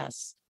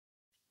podcasts.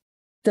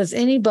 Does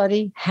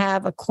anybody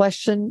have a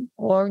question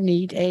or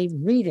need a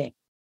reading?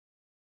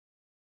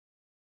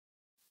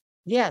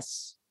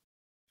 Yes.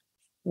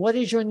 What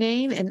is your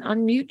name? And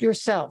unmute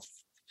yourself.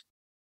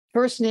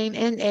 First name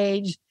and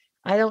age.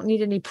 I don't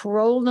need any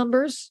parole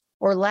numbers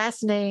or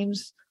last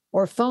names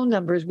or phone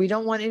numbers. We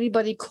don't want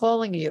anybody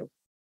calling you.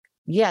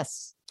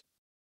 Yes.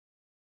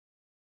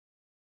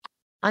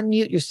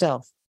 Unmute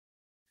yourself.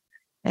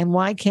 And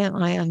why can't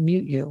I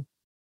unmute you?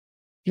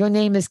 Your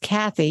name is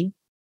Kathy.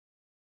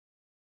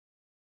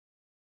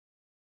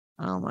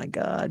 Oh my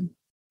God.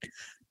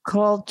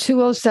 Call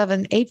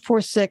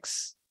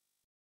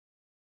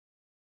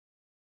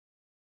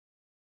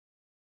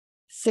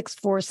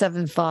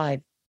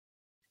 207-846-6475.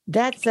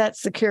 That's that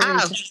security.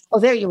 Oh,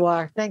 there you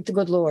are. Thank the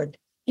good Lord.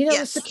 You know,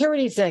 yes. The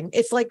security thing,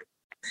 it's like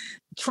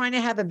trying to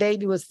have a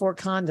baby with 4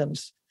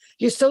 condoms.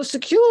 You're so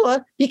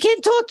secure, you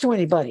can't talk to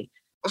anybody.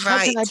 Right.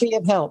 How can I be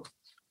of help?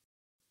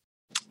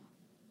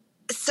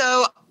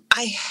 So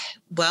I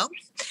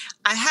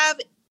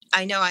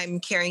know I'm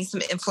carrying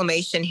some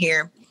inflammation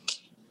here,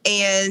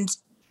 and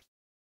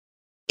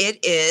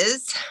it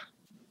is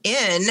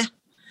in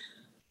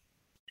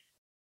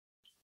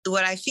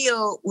what I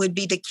feel would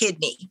be the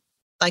kidney,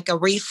 like a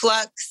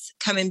reflux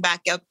coming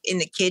back up in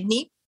the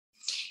kidney.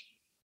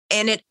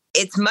 And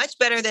it's much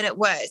better than it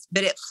was,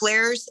 but it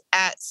flares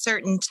at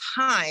certain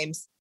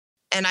times.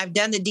 And I've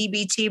done the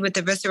DBT with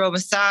the visceral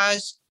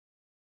massage.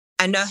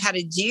 I know how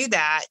to do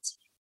that.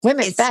 Wait a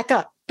minute, back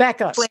up.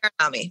 Flaring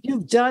on me.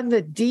 You've done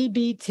the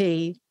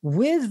DBT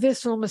with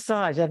visceral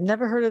massage. I've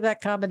never heard of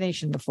that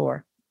combination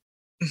before.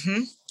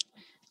 Mm-hmm.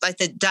 Like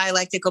the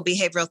dialectical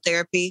behavioral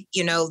therapy,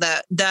 you know,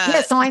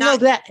 yes, I know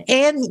that.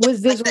 And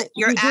with visceral, like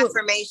your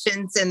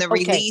affirmations and the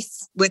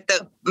release with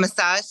the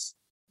massage.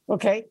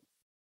 Okay.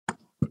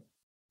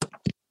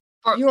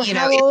 How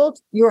old?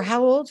 You're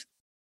how old?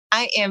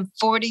 I am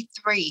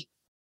 43.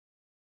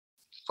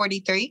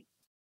 43.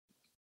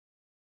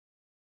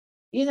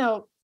 You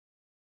know,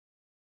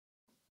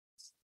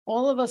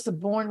 all of us are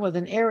born with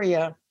an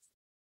area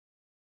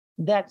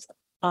that's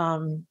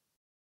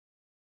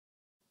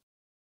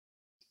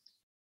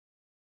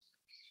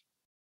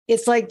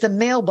it's like the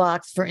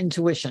mailbox for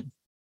intuition.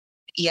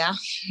 Yeah.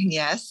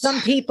 Yes.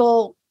 Some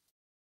people,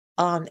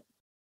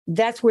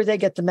 that's where they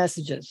get the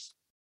messages.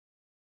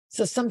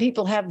 So some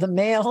people have the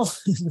mail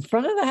in the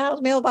front of the house,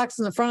 mailbox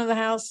in the front of the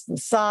house, the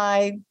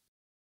side.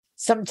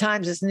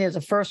 Sometimes it's near the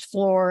first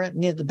floor,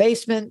 near the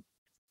basement.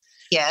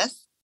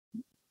 Yes.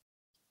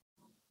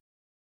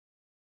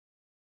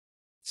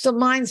 So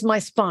mine's my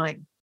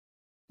spine.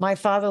 My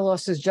father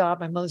lost his job.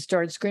 My mother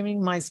started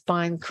screaming. My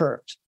spine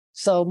curved.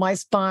 So my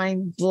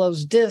spine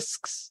blows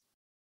discs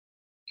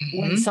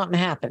when something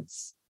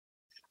happens.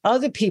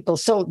 Other people,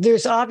 so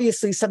there's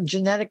obviously some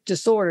genetic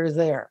disorder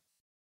there.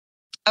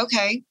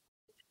 Okay.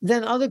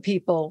 Then other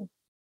people,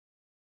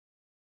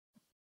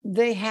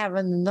 they have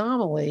an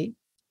anomaly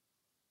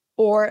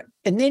or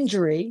an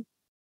injury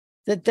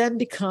that then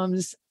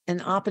becomes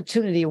an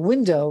opportunity, a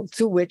window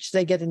through which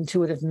they get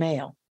intuitive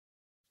mail.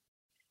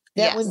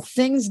 That when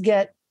things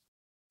get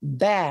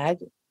bad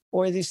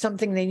or there's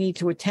something they need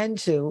to attend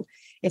to,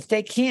 if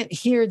they can't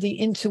hear the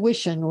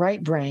intuition,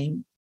 right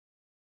brain,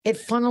 it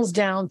funnels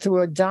down through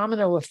a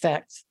domino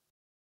effect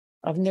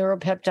of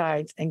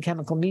neuropeptides and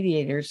chemical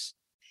mediators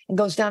and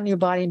goes down to your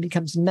body and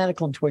becomes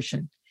medical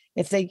intuition.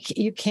 If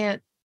you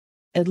can't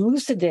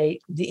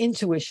elucidate the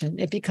intuition,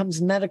 it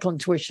becomes medical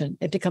intuition.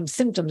 It becomes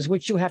symptoms,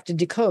 which you have to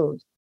decode.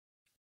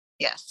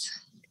 Yes.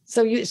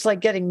 So it's like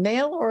getting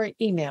mail or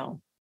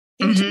email,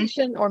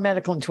 intuition or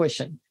medical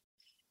intuition.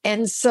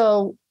 And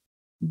so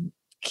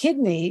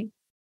kidney,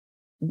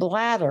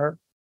 bladder,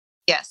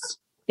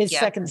 is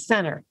second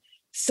center.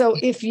 So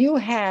if you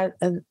had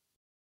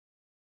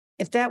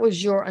if that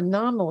was your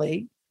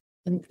anomaly,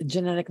 a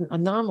genetic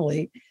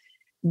anomaly,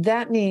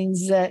 that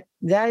means that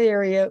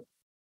area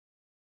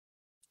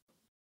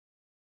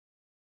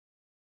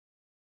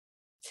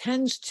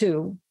tends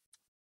to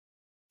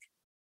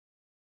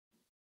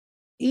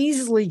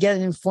easily get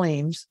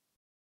inflamed.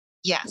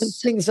 Yes. When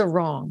things are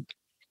wrong.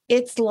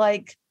 It's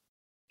like,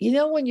 you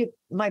know, when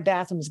my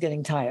bathroom's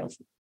getting tiled.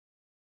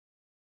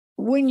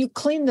 When you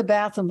clean the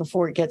bathroom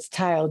before it gets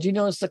tiled, you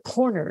notice the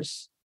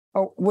corners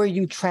are where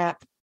you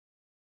trap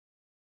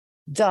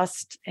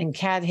dust and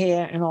cat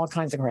hair and all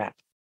kinds of crap.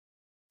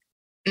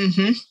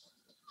 Mm-hmm.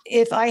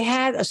 If I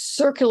had a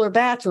circular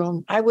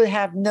bathroom, I would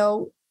have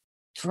no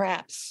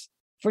traps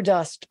for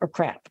dust or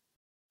crap.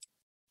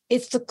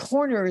 It's the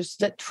corners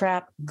that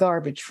trap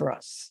garbage for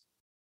us.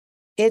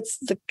 It's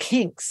the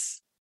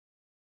kinks.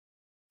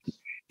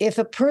 If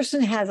a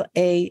person has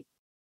a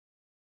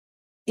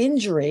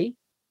injury,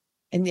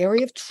 an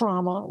area of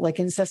trauma, like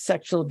incest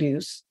sexual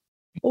abuse,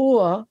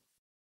 or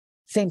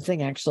same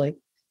thing, actually,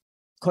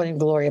 according to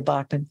Gloria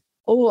Bachman,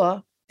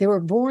 or they were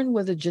born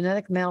with a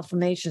genetic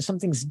malformation,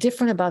 something's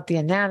different about the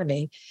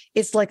anatomy.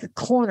 It's like a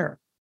corner,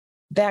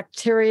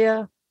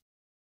 bacteria,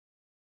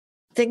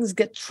 things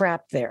get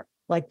trapped there,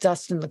 like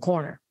dust in the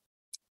corner.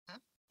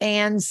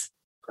 And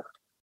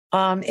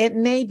it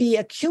may be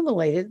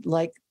accumulated,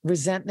 like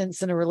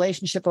resentments in a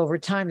relationship over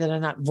time that are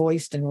not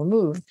voiced and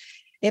removed.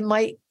 It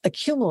might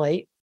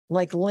accumulate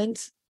like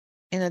lint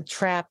in a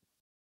trap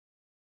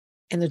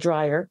in the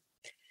dryer.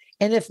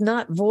 And if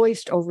not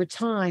voiced over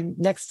time,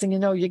 next thing you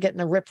know, you're getting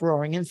a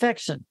rip-roaring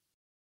infection.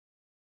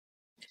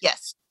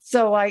 Yes.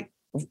 So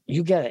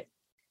you get it.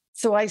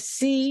 So I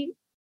see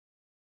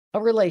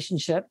a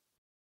relationship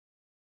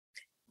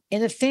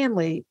in a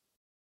family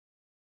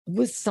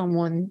with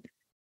someone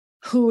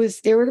who is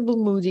irritable,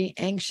 moody,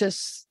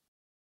 anxious,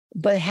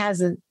 but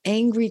has an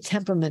angry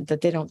temperament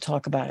that they don't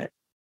talk about it.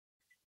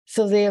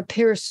 So they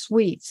appear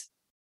sweet,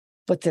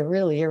 but they're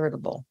really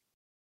irritable.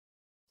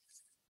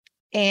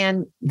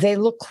 And they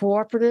look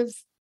cooperative,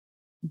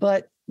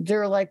 but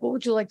they're like, what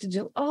would you like to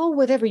do? Oh,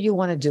 whatever you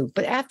want to do.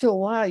 But after a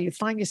while, you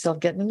find yourself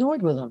getting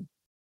annoyed with them.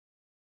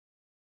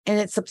 And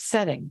it's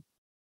upsetting.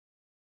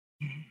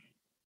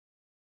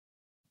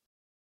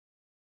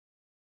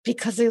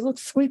 Because they look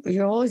sweet, but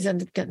you always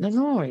end up getting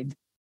annoyed.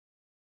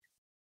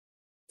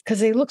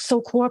 Because they look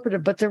so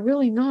cooperative, but they're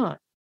really not.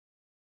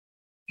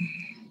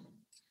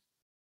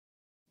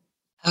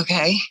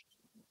 Okay.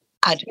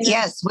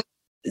 Yes.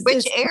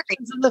 Which area?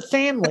 Of the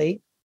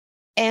family.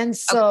 And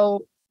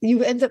so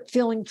you end up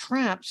feeling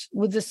trapped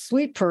with this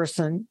sweet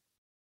person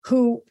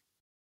who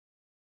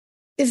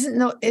is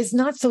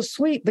not so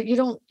sweet, but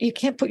you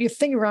can't put your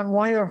finger on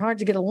why they're hard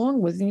to get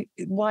along with,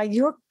 why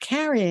you're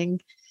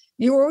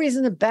always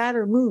in a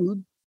badder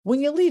mood when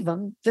you leave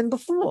them than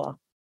before.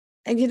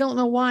 And you don't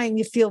know why, and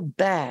you feel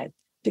bad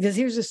because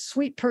here's a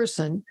sweet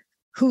person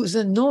who's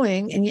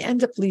annoying, and you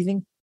end up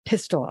leaving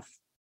pissed off.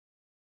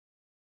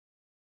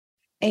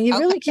 And you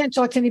really can't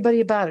talk to anybody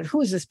about it. Who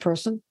is this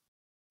person?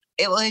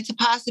 It's a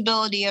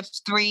possibility of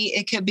three.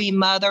 It could be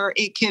mother.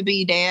 It could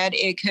be dad.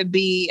 It could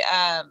be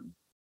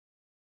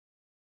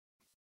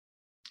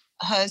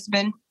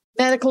husband.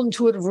 Medical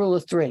intuitive rule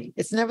of three.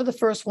 It's never the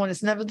first one.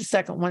 It's never the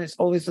second one. It's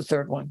always the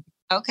third one.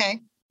 Okay.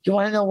 You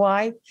want to know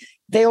why?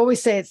 They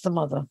always say it's the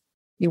mother.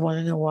 You want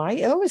to know why?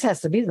 It always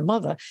has to be the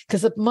mother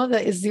because the mother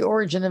is the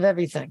origin of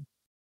everything.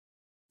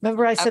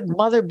 Remember I said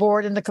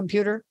motherboard in the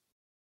computer?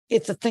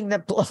 It's a thing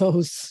that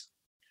blows.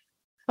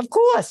 Of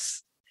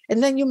course.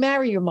 And then you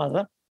marry your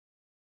mother.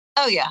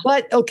 Oh, yeah.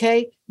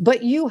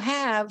 But you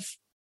have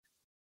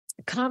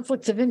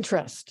conflicts of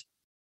interest.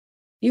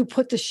 You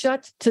put the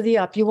shut to the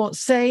up. You won't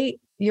say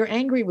you're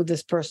angry with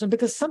this person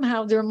because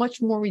somehow they're a much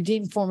more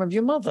redeemed form of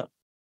your mother.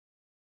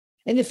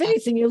 And if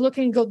anything, you're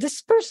looking and go,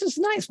 this person's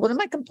nice. What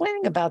am I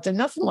complaining about? They're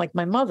nothing like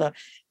my mother.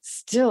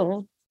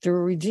 Still, they're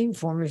a redeemed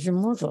form of your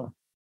mother.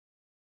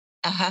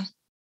 Uh-huh.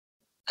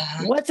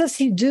 Uh-huh. What does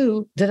he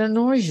do that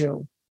annoys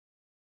you?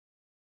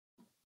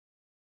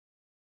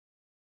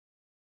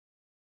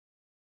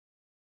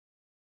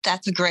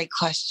 That's a great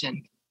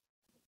question.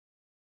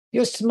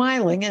 You're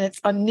smiling and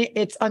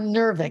it's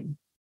unnerving.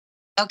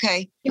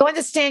 Okay. You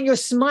understand you're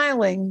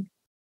smiling,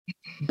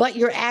 but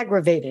you're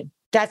aggravated.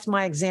 That's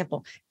my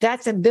example.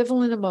 That's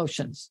ambivalent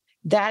emotions.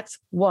 That's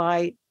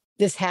why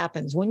this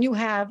happens. When you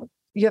have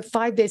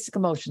 5 basic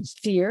emotions: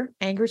 fear,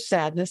 anger,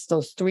 sadness,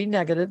 those 3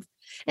 negative,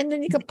 and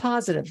then you got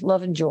positive,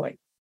 love and joy.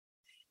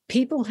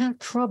 People have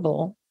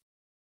trouble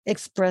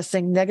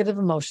expressing negative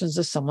emotions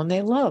to someone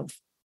they love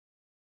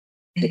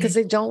because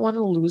they don't want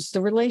to lose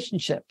the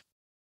relationship.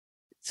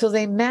 So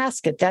they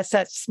mask it. That's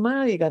that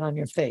smile you got on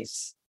your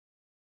face.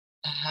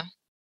 Uh-huh.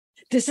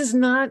 This is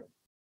not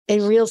a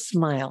real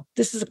smile.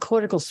 This is a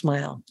cortical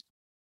smile.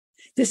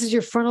 This is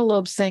your frontal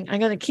lobe saying, I'm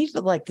going to keep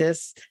it like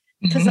this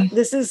because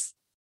this is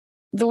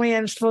the way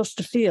I'm supposed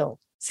to feel.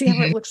 See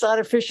how it looks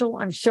artificial?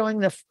 I'm showing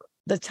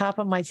the top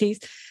of my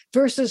teeth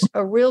versus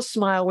a real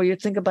smile where you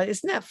think about,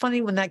 isn't that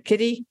funny when that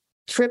kitty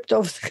tripped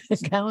over the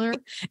counter?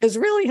 It's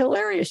really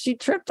hilarious. She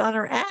tripped on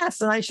her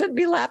ass and I shouldn't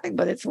be laughing,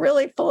 but it's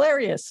really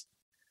hilarious.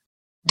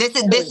 This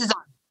is the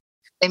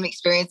same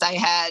experience I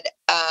had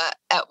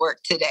at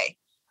work today.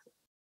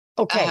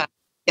 Okay.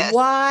 Yes.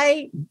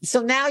 Why? So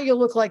now you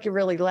look like you're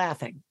really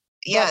laughing.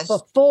 Yes.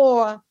 But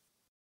before,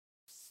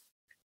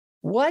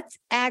 what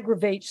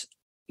aggravates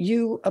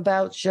you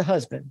about your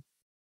husband?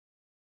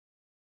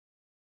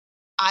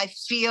 I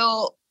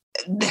feel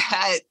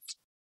that.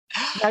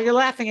 Now you're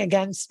laughing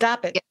again.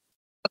 Stop it. Yeah.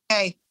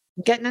 Okay.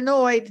 I'm getting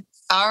annoyed.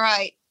 All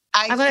right.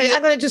 I'm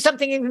going to do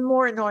something even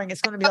more annoying. It's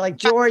going to be like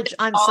George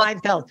on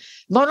Seinfeld.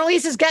 Mona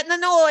Lisa's getting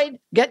annoyed.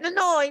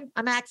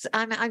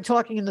 I'm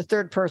talking in the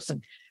third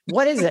person.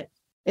 What is it?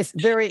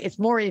 It's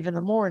more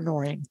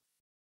annoying.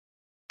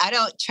 I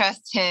don't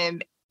trust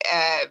him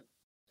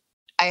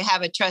I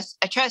have a trust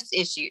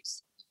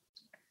issues.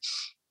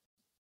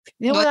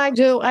 You know what I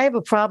do? I have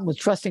a problem with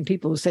trusting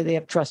people who say they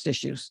have trust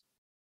issues.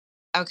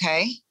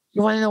 Okay.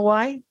 You want to know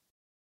why?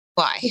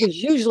 Why? Because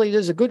usually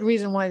there's a good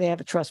reason why they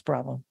have a trust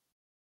problem.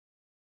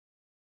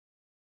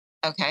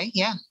 Okay.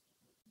 Yeah.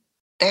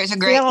 There's a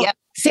great,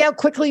 See how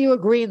quickly you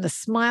agree and the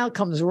smile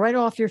comes right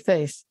off your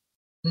face.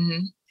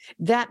 Mm-hmm.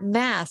 That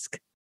mask,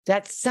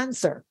 that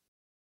censor.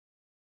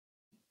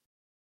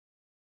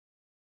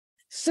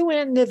 Sue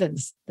Ann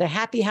Nivens, the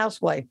happy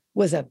housewife,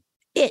 was a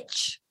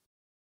itch.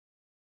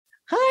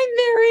 Hi,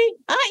 Mary.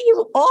 Aren't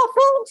you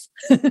awful?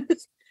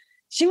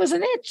 She was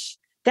an itch.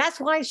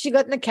 That's why she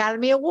got an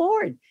Academy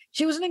Award.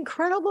 She was an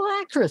incredible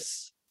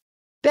actress.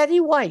 Betty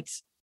White.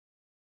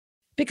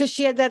 Because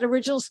she had that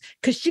original,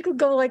 because she could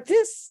go like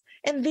this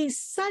and be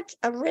such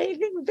a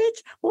raving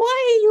bitch. Why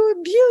are you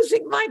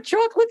abusing my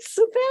chocolate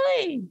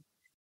souffle?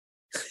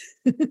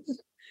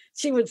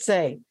 She would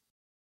say.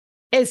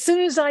 As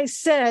soon as I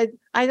said,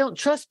 I don't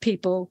trust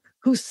people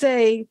who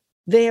say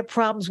they have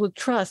problems with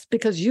trust,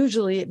 because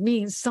usually it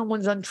means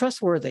someone's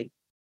untrustworthy.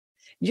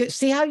 You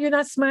see how you're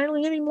not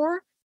smiling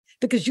anymore?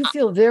 Because you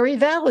feel very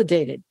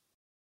validated.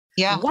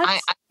 Yeah.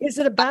 What is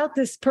it about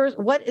this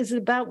person? What is it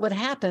about what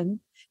happened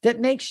that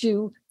makes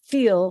you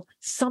feel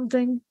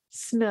something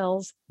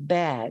smells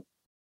bad?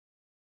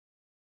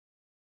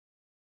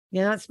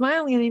 You're not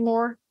smiling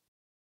anymore.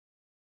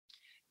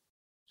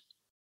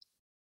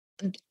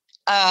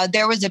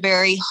 There was a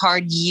very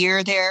hard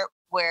year there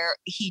where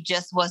he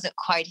just wasn't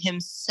quite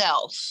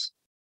himself.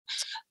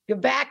 You're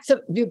back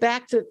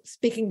to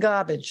speaking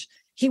garbage.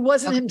 He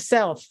wasn't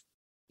himself.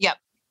 Yep.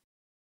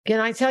 Can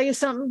I tell you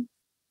something?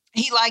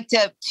 He liked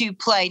to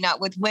play not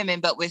with women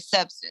but with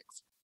substance.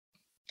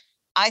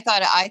 I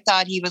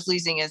thought he was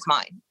losing his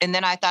mind, and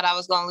then I thought I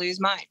was going to lose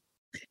mine.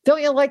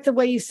 Don't you like the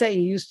way you say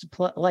you used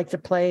to like to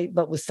play,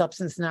 but with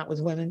substance, not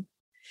with women?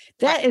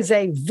 That is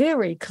a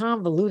very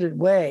convoluted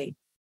way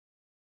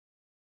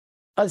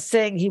of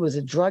saying he was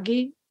a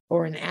druggie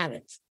or an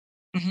addict.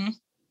 Mm-hmm.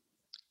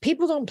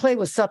 People don't play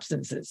with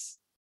substances.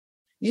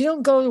 You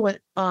don't go to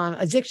an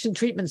addiction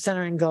treatment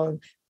center and go,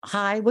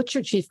 hi, what's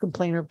your chief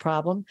complaint or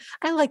problem?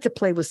 I like to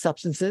play with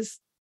substances.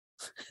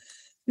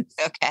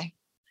 Okay.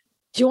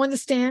 Do you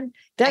understand?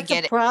 That's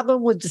a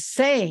problem with the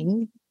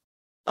saying,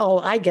 oh,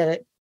 I get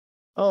it.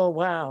 Oh,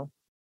 wow.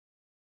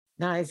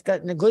 Now he's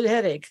gotten a good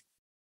headache.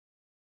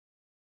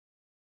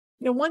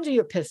 No wonder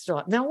you're pissed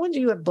off. No wonder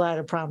you have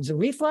bladder problems and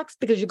reflux,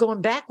 because you're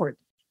going backward.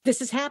 This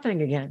is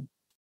happening again.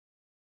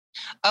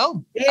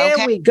 Oh,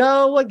 there we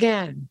go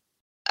again.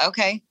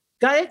 Okay.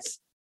 Got it?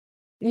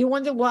 You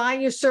wonder why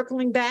you're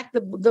circling back,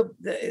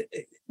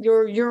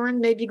 your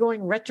urine may be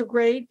going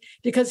retrograde,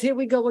 because here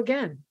we go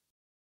again.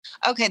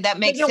 Okay, that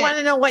makes sense. You want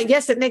to know what?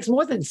 Yes, it makes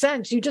more than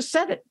sense. You just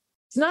said it.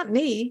 It's not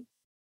me.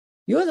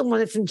 You're the one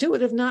that's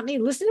intuitive, not me.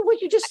 Listen to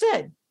what you just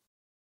said.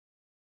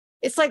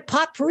 It's like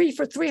potpourri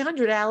for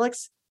 300,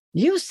 Alex.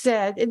 You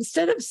said,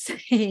 instead of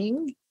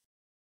saying,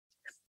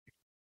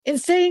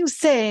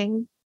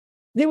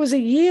 there was a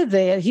year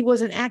there he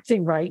wasn't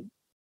acting right.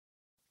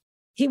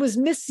 He was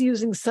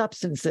misusing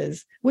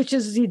substances, which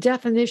is the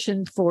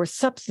definition for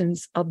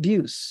substance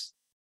abuse,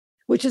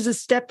 which is a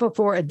step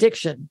before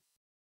addiction.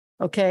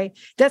 Okay?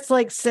 That's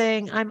like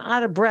saying I'm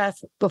out of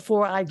breath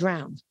before I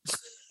drown.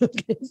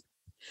 Okay?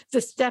 It's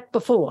a step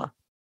before.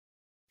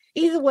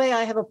 Either way,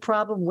 I have a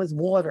problem with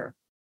water.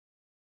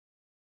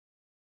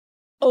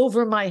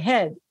 Over my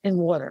head in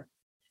water.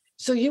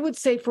 So you would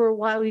say for a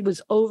while he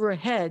was over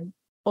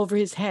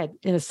his head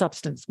in a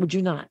substance, would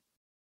you not?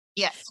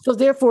 Yes. So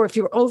therefore, if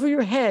you're over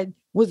your head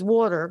with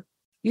water,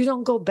 you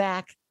don't go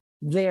back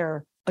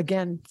there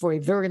again for a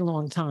very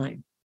long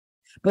time.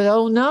 But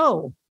oh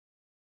no,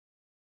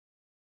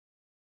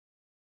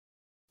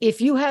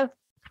 if you have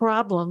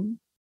problem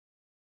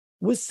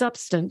with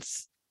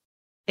substance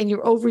and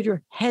you're over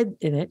your head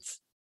in it,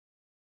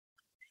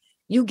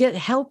 you get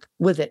help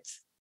with it.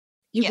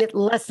 You get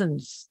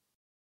lessons.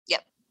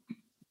 Yep.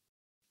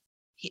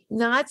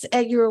 Not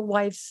at your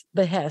wife's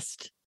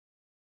behest,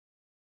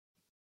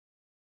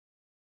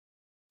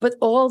 but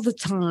all the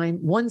time,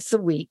 once a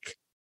week.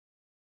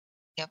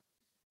 Yep.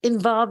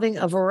 Involving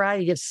a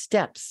variety of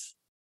steps.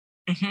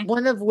 Mm-hmm.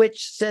 One of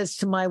which says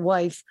to my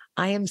wife,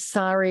 I am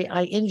sorry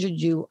I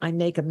injured you. I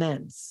make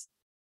amends.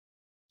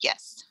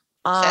 Yes.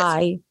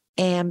 I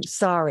am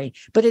sorry.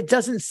 But it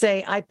doesn't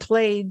say I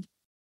played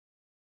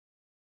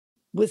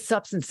with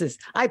substances.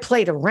 I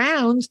played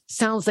around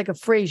sounds like a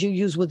phrase you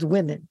use with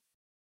women.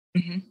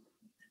 Mm-hmm.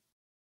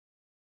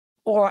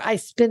 Or I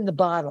spin the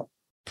bottle.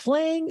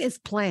 Playing is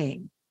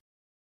playing.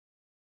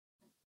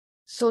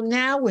 So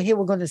now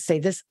we're going to say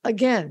this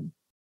again,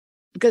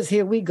 because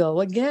here we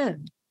go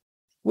again,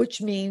 which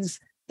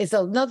means it's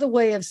another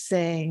way of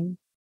saying,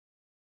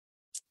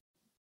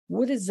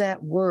 what is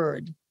that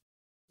word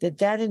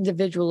that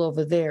individual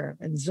over there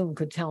in Zoom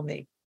could tell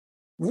me?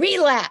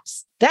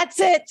 Relapse. That's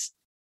it.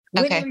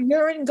 Okay. When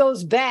your urine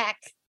goes back,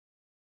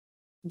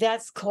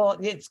 it's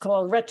called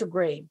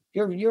retrograde.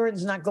 Your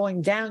urine's not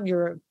going down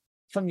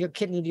from your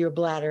kidney to your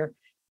bladder.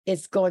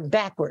 It's going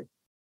backward.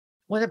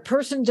 When a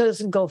person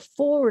doesn't go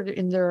forward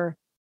in their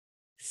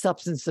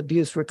substance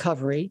abuse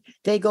recovery,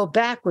 they go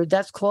backward.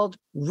 That's called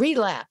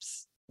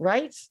relapse,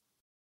 right?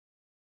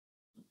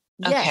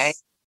 Okay.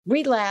 Yes.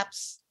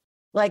 Relapse,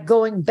 like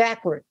going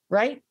backward,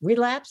 right?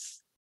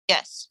 Relapse.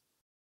 Yes.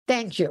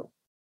 Thank you.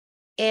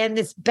 And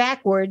it's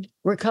backward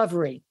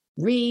recovery,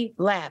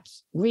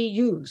 relapse,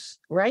 reuse,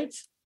 right?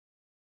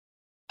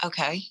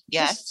 Okay.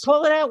 Yes. Just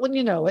pull it out when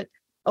you know it.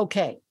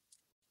 Okay.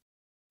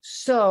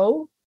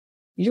 So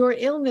your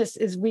illness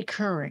is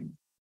recurring.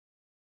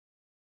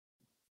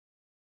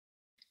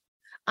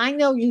 I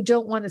know you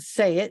don't want to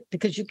say it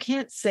because you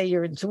can't say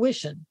your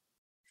intuition,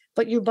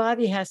 but your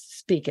body has to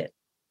speak it.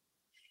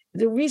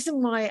 The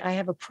reason why I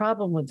have a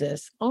problem with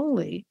this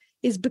only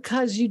is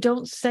because you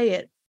don't say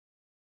it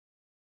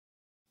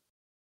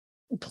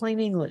in plain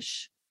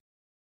English.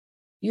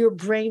 Your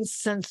brain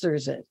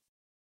censors it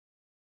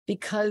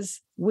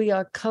because we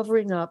are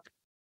covering up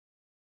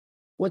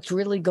what's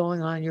really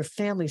going on in your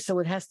family. So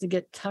it has to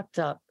get tucked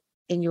up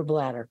in your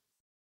bladder.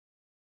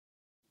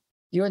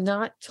 You're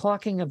not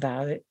talking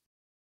about it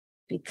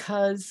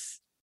because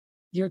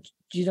you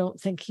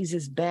don't think he's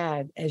as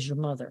bad as your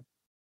mother.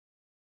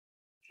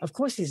 Of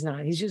course he's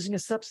not. He's using a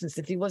substance.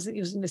 If he wasn't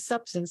using the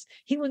substance,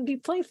 he wouldn't be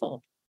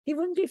playful. He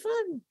wouldn't be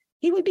fun.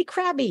 He would be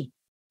crabby.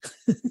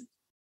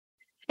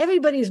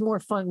 Everybody's more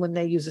fun when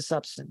they use a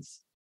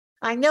substance.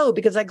 I know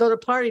because I go to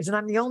parties and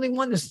I'm the only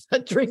one that's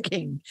not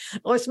drinking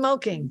or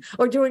smoking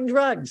or doing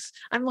drugs.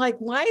 I'm like,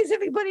 why is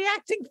everybody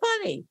acting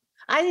funny?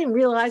 I didn't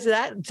realize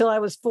that until I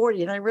was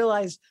 40. And I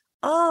realized,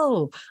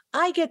 oh,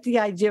 I get the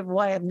idea of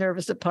why I'm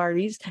nervous at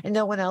parties and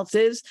no one else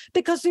is,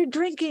 because they're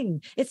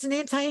drinking. It's an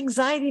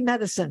anti-anxiety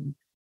medicine.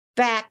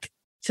 Back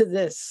to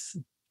this.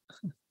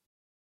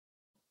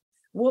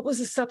 What was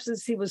the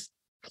substance he was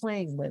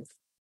playing with?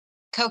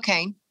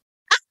 Cocaine.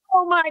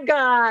 Oh my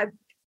God.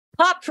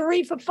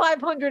 Potpourri for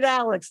 500,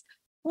 Alex.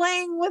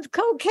 Playing with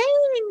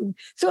cocaine.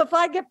 So if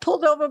I get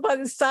pulled over by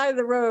the side of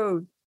the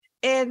road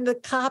and the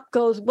cop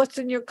goes, "What's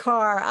in your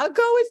car?" I'll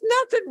go, "It's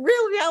nothing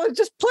really. I was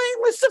just playing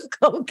with some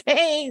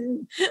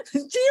cocaine." Do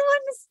you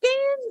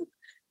understand?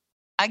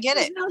 I get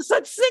There's it. no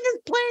such thing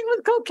as playing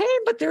with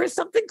cocaine, but there is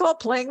something called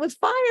playing with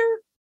fire.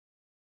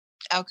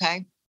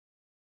 Okay.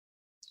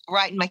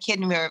 Right in my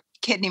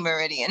kidney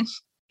meridian.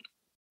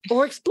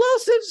 Or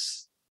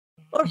explosives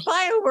or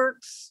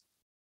fireworks.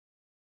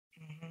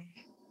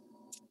 Mm-hmm.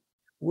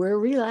 We're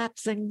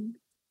relapsing.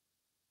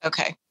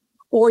 Okay.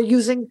 Or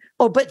using,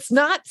 but it's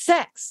not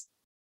sex.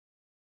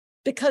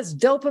 Because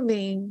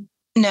dopamine,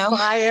 No.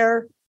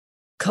 fire,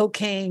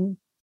 cocaine,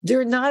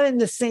 they're not in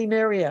the same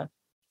area.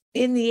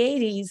 In the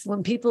 80s,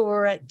 when people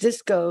were at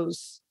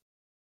discos,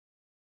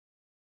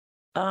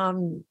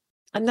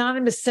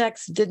 anonymous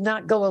sex did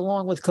not go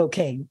along with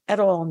cocaine at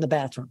all in the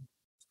bathroom.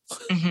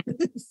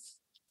 Mm-hmm.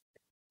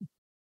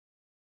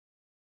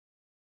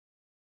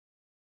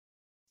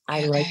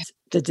 I liked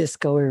the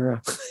disco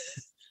era.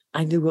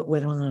 I knew what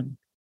went on.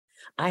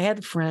 I had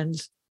a friend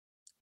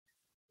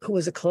who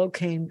was a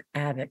cocaine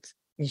addict,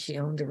 and she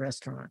owned a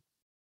restaurant.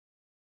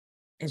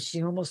 And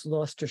she almost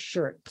lost her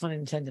shirt, pun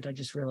intended. I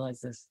just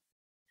realized this.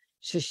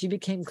 So she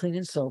became clean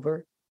and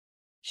sober.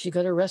 She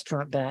got her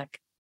restaurant back,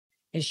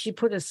 and she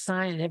put a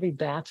sign in every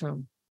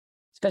bathroom,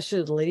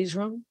 especially the ladies'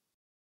 room,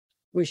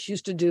 where she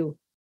used to do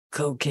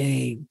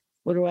cocaine.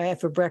 What do I have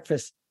for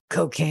breakfast?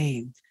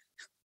 Cocaine.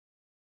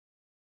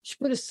 She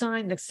put a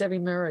sign next to every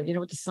mirror. You know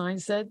what the sign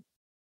said?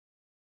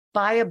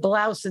 Buy a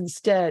blouse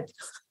instead.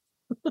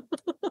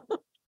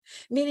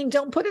 Meaning,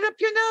 don't put it up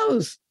your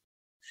nose.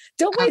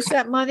 Don't waste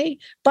that money.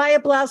 Buy a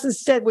blouse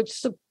instead,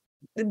 which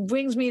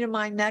brings me to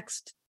my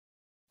next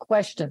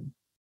question.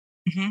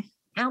 Mm-hmm.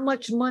 How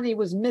much money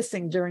was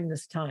missing during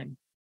this time?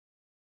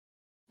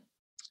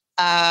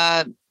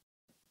 None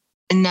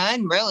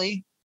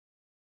really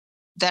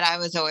that I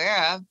was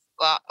aware of.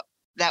 Well,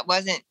 that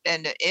wasn't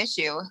an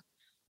issue.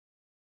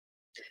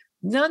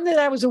 None that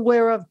I was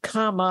aware of,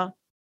 comma,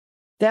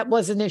 that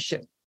was an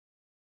issue.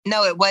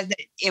 No, it wasn't.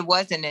 It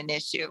wasn't an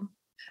issue.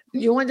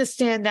 You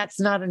understand that's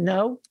not a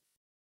no?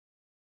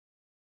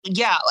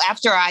 Yeah,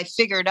 after I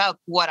figured out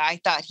what I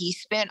thought he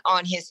spent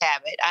on his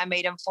habit, I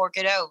made him fork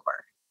it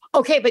over.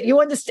 Okay, but you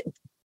understand.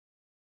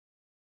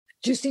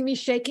 Do you see me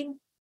shaking?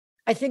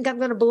 I think I'm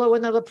going to blow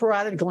another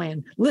parotid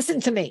gland. Listen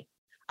to me.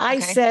 I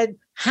said,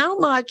 how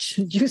much?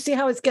 Do you see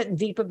how it's getting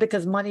deeper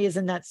because money is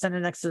in that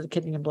center next to the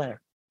kidney and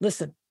bladder?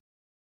 Listen,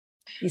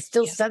 he's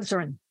still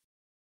censoring.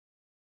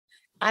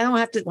 I don't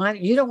have to.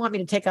 You don't want me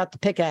to take out the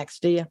pickaxe,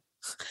 do you?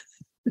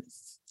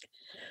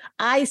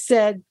 I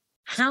said,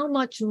 how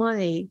much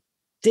money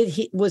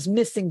was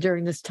missing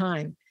during this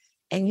time?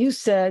 And you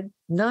said,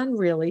 none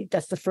really.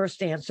 That's the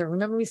first answer.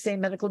 Remember we say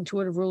medical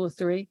intuitive rule of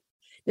 3?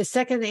 The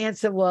second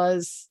answer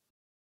was,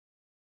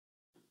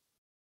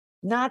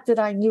 not that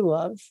I knew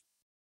of.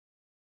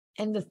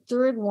 And the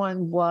third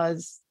one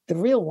was the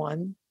real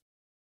one.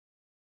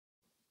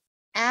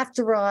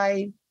 After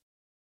I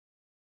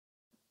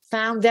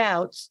found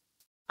out,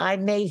 I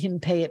made him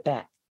pay it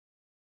back.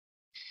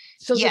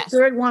 So the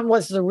third one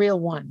was the real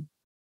one.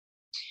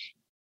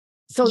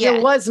 So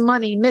there was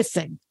money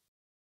missing.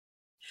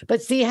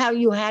 But see how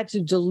you had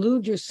to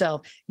delude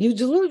yourself. You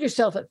delude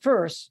yourself at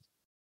first,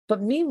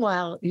 but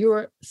meanwhile,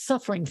 you're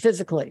suffering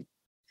physically.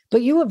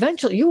 But you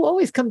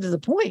always come to the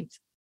point.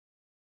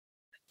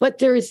 But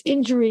there is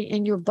injury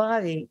in your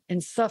body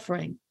and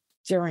suffering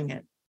during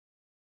it.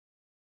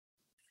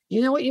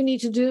 You know what you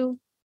need to do?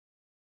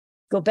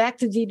 Go back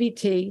to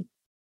DBT,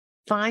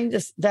 find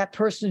that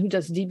person who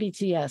does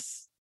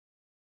DBTS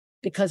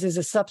because there's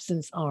a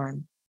substance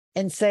arm,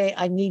 and say,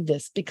 I need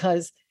this,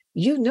 because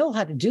you know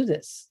how to do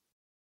this.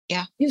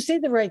 Yeah. You say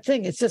the right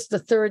thing. It's just the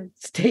third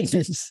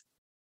statement.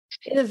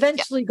 It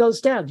eventually goes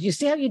down. You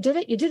see how you did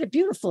it? You did it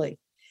beautifully.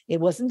 It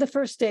wasn't the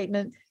first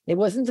statement. It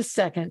wasn't the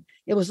second.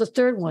 It was the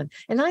third one.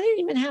 And I didn't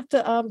even have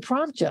to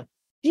prompt you.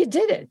 You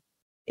did it.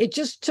 It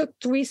just took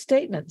 3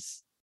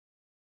 statements.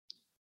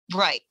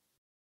 Right.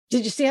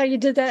 Did you see how you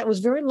did that? It was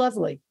very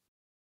lovely.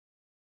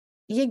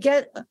 You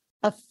get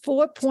a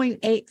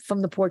 4.8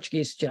 from the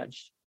Portuguese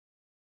judge.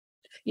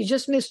 You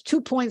just missed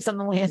 2 points on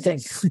the landing.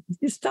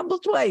 You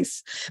stumbled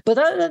twice. But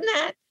other than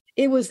that,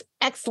 it was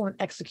excellent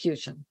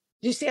execution.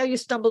 Do you see how you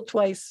stumbled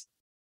twice?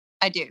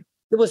 I do.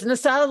 It wasn't a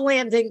solid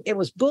landing. It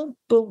was boom,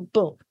 boom,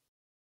 boom.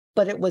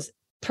 But it was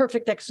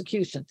perfect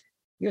execution.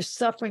 You're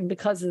suffering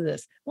because of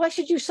this. Why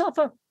should you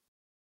suffer?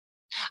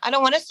 I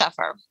don't want to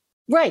suffer.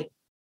 Right.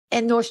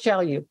 And nor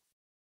shall you.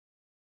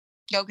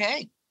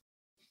 Okay.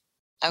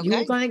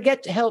 You're going to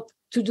get help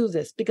to do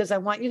this, because I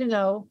want you to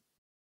know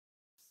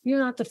you're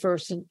not the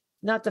first,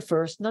 not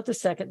the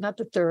second, not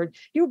the third.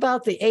 You're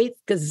about the 8th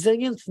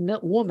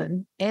gazillionth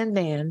woman and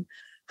man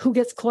who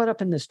gets caught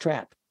up in this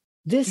trap.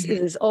 This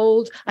is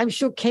old. I'm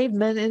sure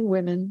cavemen and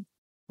women,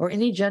 or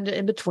any gender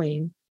in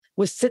between,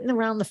 was sitting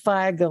around the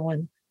fire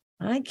going,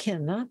 I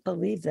cannot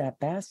believe that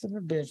bastard of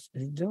a bitch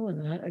is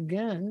doing that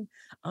again.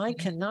 I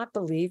cannot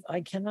believe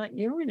I cannot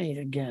urinate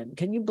again.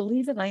 Can you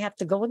believe it? I have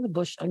to go in the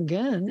bush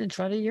again and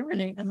try to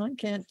urinate, and I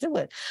can't do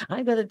it.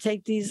 I better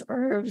take these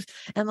herbs,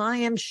 and I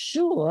am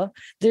sure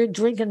they're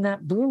drinking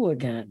that brew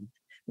again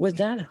with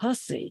that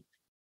hussy.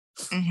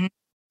 Mm-hmm.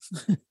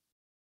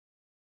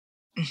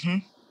 Mm-hmm.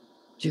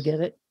 Did you get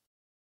it?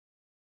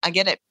 I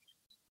get it.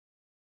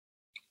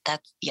 I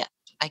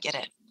get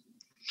it.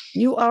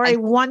 You are a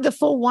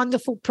wonderful,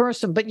 wonderful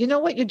person. But you know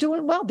what? You're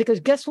doing well, because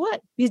guess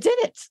what? You did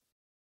it.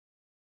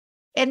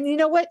 And you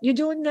know what you're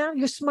doing now?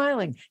 You're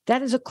smiling.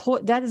 That is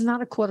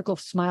not a cortical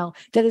smile.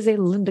 That is a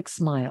limbic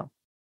smile.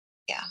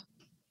 Yeah.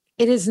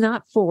 It is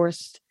not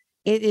forced.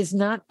 It is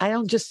not, I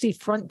don't just see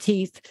front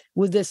teeth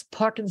with this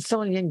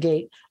Parkinsonian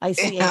gait. I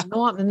see a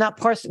normal, not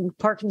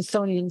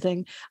Parkinsonian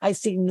thing. I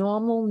see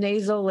normal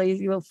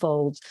nasolabial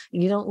folds.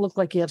 And you don't look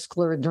like you have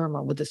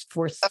scleroderma with this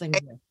forced thing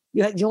there.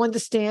 You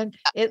understand?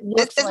 It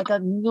looks like a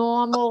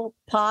normal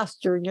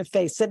posture in your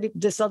face.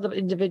 This other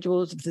individual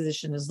who's a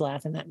physician is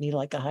laughing at me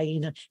like a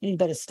hyena, and you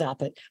better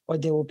stop it or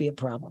there will be a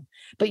problem.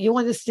 But you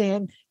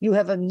understand, you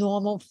have a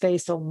normal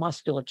facial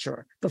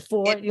musculature.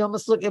 Before, you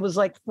almost look, it was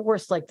like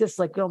forced like this,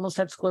 like you almost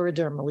had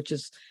scleroderma, which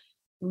is,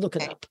 look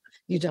it up.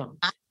 You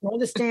don't. You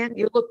understand?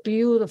 You look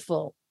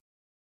beautiful.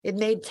 It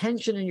made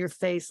tension in your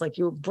face, like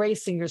you were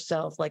bracing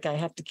yourself, like I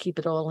have to keep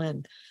it all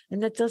in.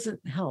 And that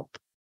doesn't help.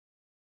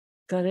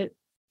 Got it?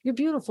 You're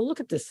beautiful.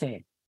 Look at this hair.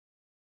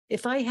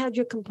 If I had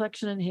your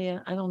complexion and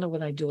hair, I don't know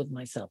what I'd do with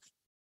myself.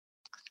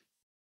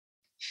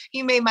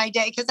 You made my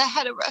day, because I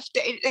had a rough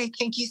day today.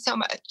 Thank you so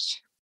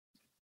much.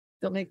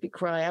 Don't make me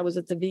cry. I was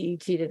at the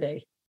VET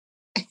today.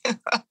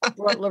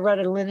 Brought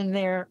Loretta Lynn in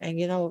there,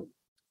 and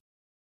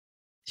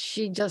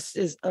she just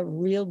is a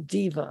real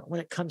diva when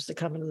it comes to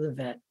coming to the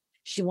vet.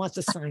 She wants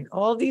to sign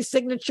all these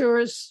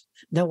signatures.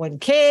 No one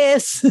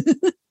cares.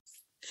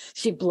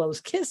 She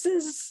blows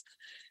kisses.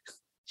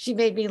 She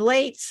made me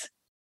late.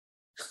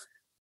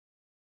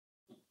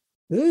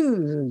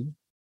 Ooh,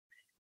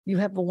 you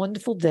have a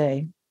wonderful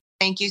day.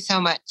 Thank you so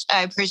much.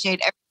 I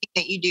appreciate everything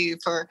that you do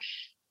for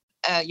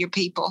your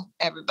people,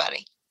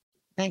 everybody.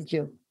 Thank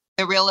you.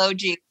 The real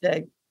OG.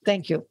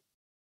 Thank you.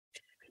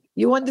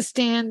 You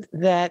understand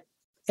that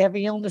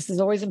every illness is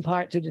always in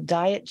part due to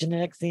diet,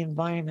 genetics, the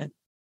environment.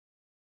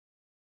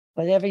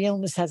 But every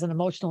illness has an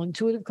emotional,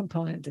 intuitive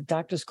component that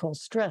doctors call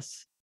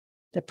stress,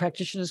 that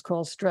practitioners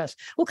call stress.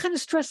 What kind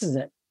of stress is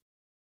it?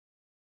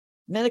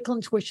 Medical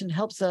intuition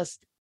helps us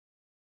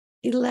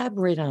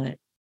elaborate on it.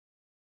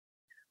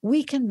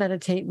 We can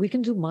meditate, we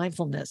can do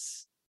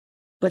mindfulness,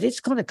 but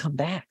it's going to come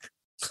back.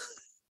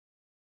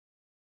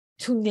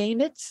 To name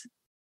it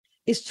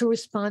is to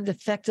respond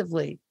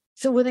effectively.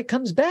 So when it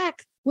comes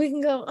back, we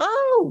can go,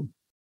 oh,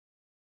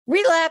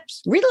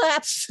 relapse.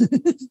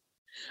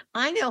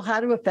 I know how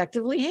to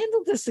effectively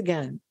handle this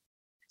again.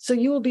 So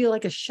you will be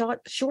like a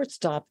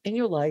shortstop in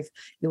your life.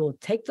 You will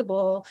take the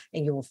ball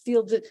and you will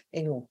field it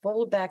and you will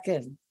roll it back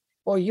in.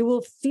 Or you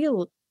will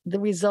feel the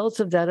results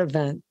of that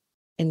event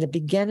in the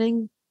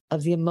beginning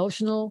of the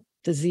emotional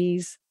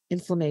disease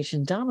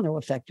inflammation domino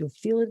effect. You'll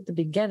feel it at the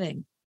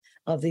beginning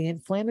of the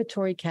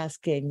inflammatory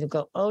cascade. And you'll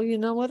go, oh, you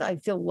know what? I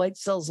feel white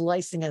cells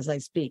lysing as I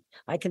speak.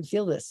 I can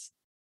feel this.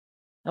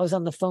 I was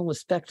on the phone with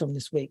Spectrum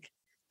this week,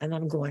 and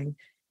I'm going,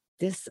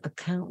 this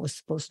account was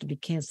supposed to be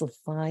canceled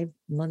 5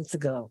 months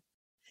ago.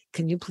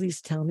 can you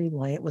please tell me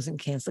why it wasn't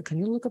canceled? Can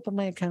you look up on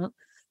my account?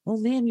 Oh,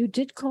 ma'am, you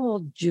did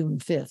call June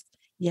 5th.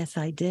 Yes,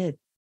 I did.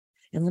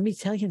 And let me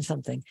tell you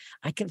something.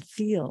 I can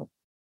feel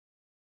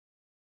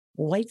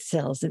white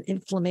cells and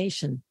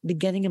inflammation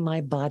beginning in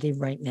my body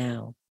right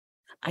now.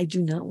 I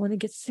do not want to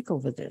get sick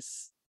over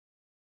this.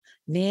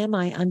 Ma'am,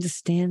 I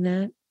understand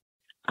that.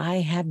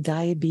 I have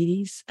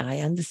diabetes. I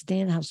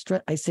understand how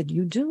stress. I said,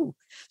 you do.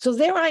 So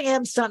there I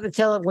am starting to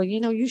tell her, well,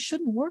 you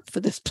shouldn't work for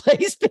this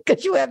place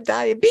because you have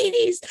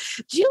diabetes.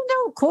 Do you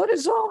know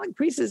cortisol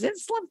increases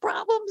insulin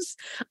problems?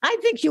 I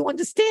think you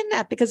understand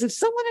that, because if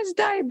someone has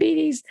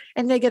diabetes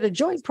and they get a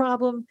joint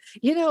problem,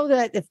 you know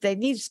that if they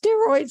need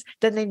steroids,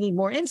 then they need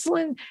more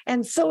insulin.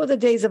 And so are the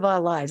days of our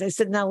lives. I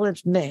said, now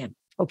let's, man.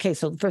 Okay,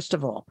 so first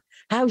of all,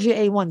 how's your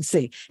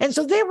A1C? And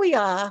so there we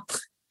are.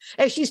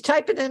 As she's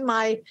typing in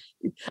I'm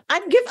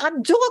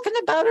talking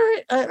about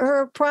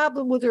her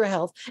problem with her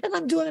health, and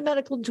I'm doing a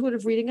medical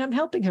intuitive reading. I'm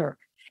helping her.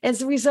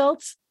 As a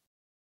result,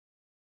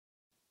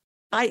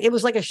 it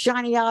was like a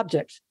shiny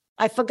object.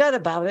 I forgot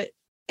about it,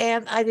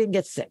 and I didn't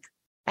get sick.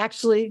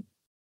 Actually,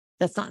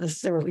 that's not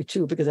necessarily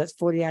true, because that's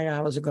 48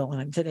 hours ago,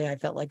 and today I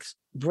felt like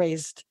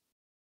braised.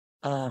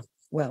 Well,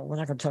 we're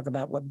not going to talk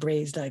about what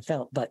braised I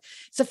felt, but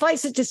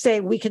suffice it to say,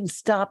 we can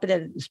stop it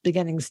at its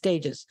beginning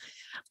stages.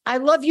 I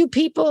love you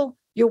people.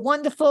 You're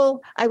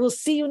wonderful. I will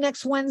see you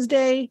next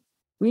Wednesday.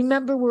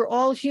 Remember, we're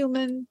all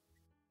human,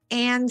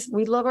 and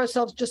we love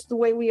ourselves just the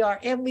way we are,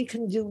 and we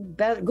can do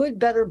better, good,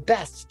 better,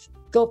 best.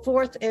 Go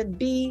forth and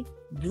be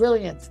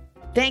brilliant.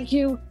 Thank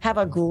you. Have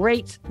a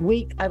great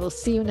week. I will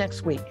see you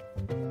next week.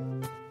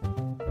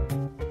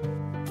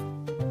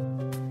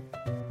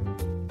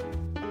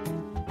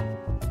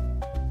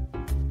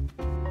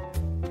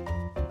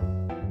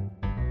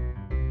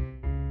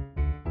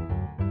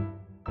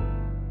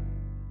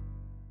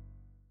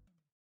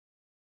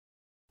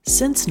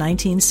 Since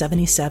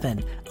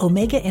 1977,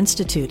 Omega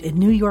Institute in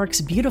New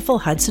York's beautiful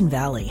Hudson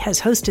Valley has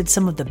hosted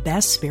some of the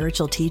best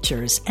spiritual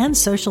teachers and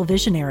social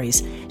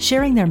visionaries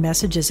sharing their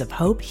messages of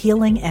hope,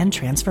 healing, and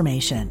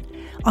transformation.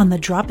 On the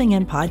Dropping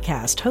In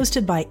podcast,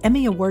 hosted by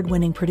Emmy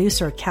Award-winning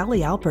producer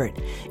Callie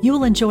Alpert, you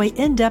will enjoy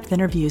in-depth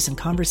interviews and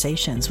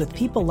conversations with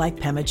people like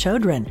Pema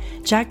Chodron,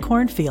 Jack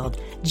Kornfield,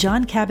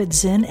 John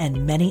Kabat-Zinn,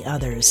 and many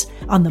others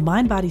on the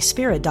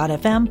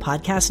MindBodySpirit.fm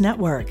podcast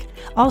network.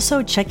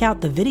 Also, check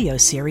out the video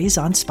series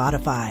on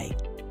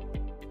Spotify.